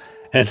college?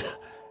 And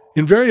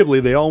invariably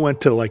they all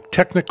went to like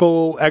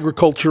technical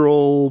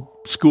agricultural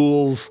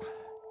schools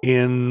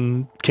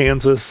in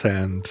Kansas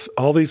and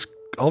all these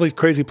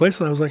crazy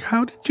places. I was like,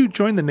 how did you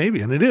join the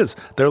Navy? And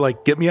they're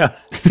like, get me out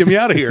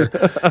of here.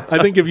 I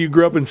think if you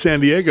grew up in San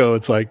Diego,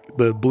 it's like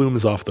the bloom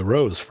is off the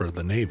rose for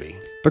the Navy.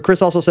 But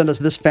Chris also sent us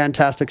this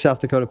fantastic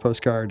South Dakota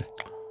postcard.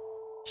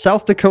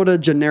 South Dakota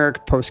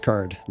generic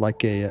postcard,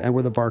 and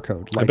with a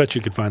barcode. I bet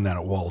you could find that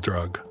at Wall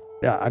Drug.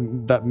 Yeah,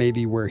 that may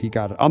be where he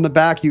got it. On the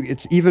back,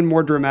 it's even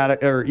more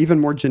dramatic or even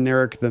more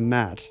generic than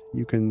that.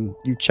 You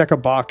check a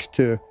box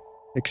to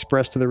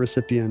express to the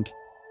recipient,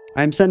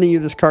 I'm sending you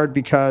this card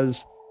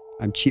because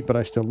I'm cheap, but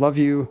I still love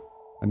you.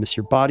 I miss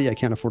your body. I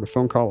can't afford a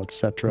phone call,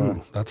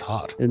 etc. That's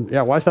hot. And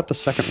why is that the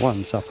second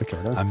one, South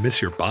Dakota? I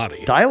miss your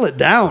body. Dial it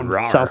down,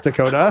 Rawr. South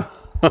Dakota.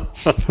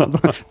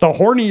 the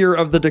hornier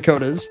of the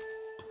Dakotas.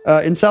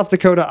 In South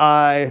Dakota,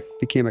 I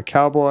became a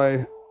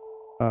cowboy,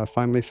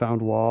 finally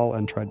found wall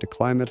and tried to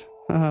climb it.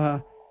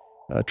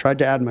 Tried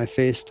to add my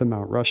face to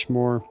Mount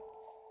Rushmore.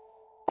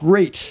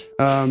 Great.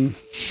 But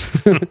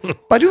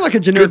I do like a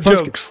generic Good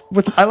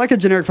postcard. I like a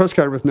generic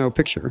postcard with no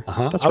picture.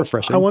 That's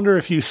refreshing. I wonder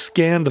if you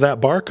scanned that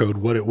barcode,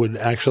 what it would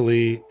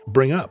actually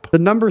bring up. The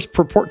numbers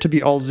purport to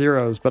be all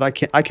zeros, but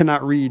I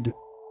cannot read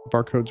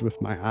barcodes with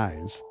my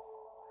eyes.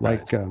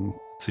 Like,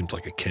 seems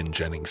like a Ken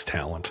Jennings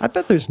talent. I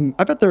bet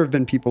there have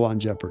been people on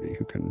Jeopardy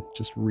who can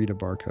just read a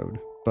barcode,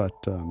 but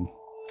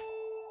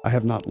I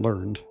have not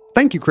learned.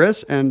 Thank you,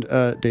 Chris and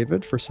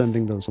David, for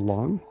sending those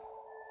along.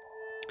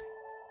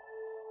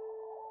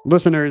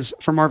 Listeners,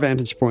 from our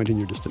vantage point in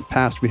your distant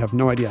past, we have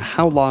no idea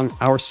how long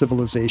our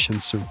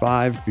civilization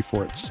survived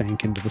before it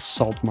sank into the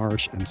salt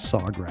marsh and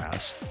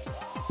sawgrass.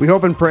 We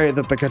hope and pray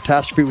that the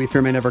catastrophe we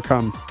fear may never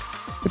come.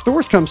 If the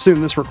worst comes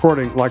soon, this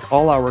recording, like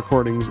all our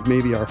recordings,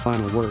 may be our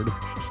final word.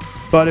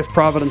 But if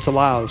Providence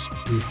allows,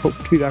 we hope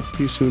to be back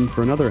with you soon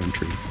for another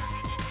entry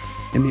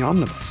in the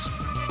Omnibus.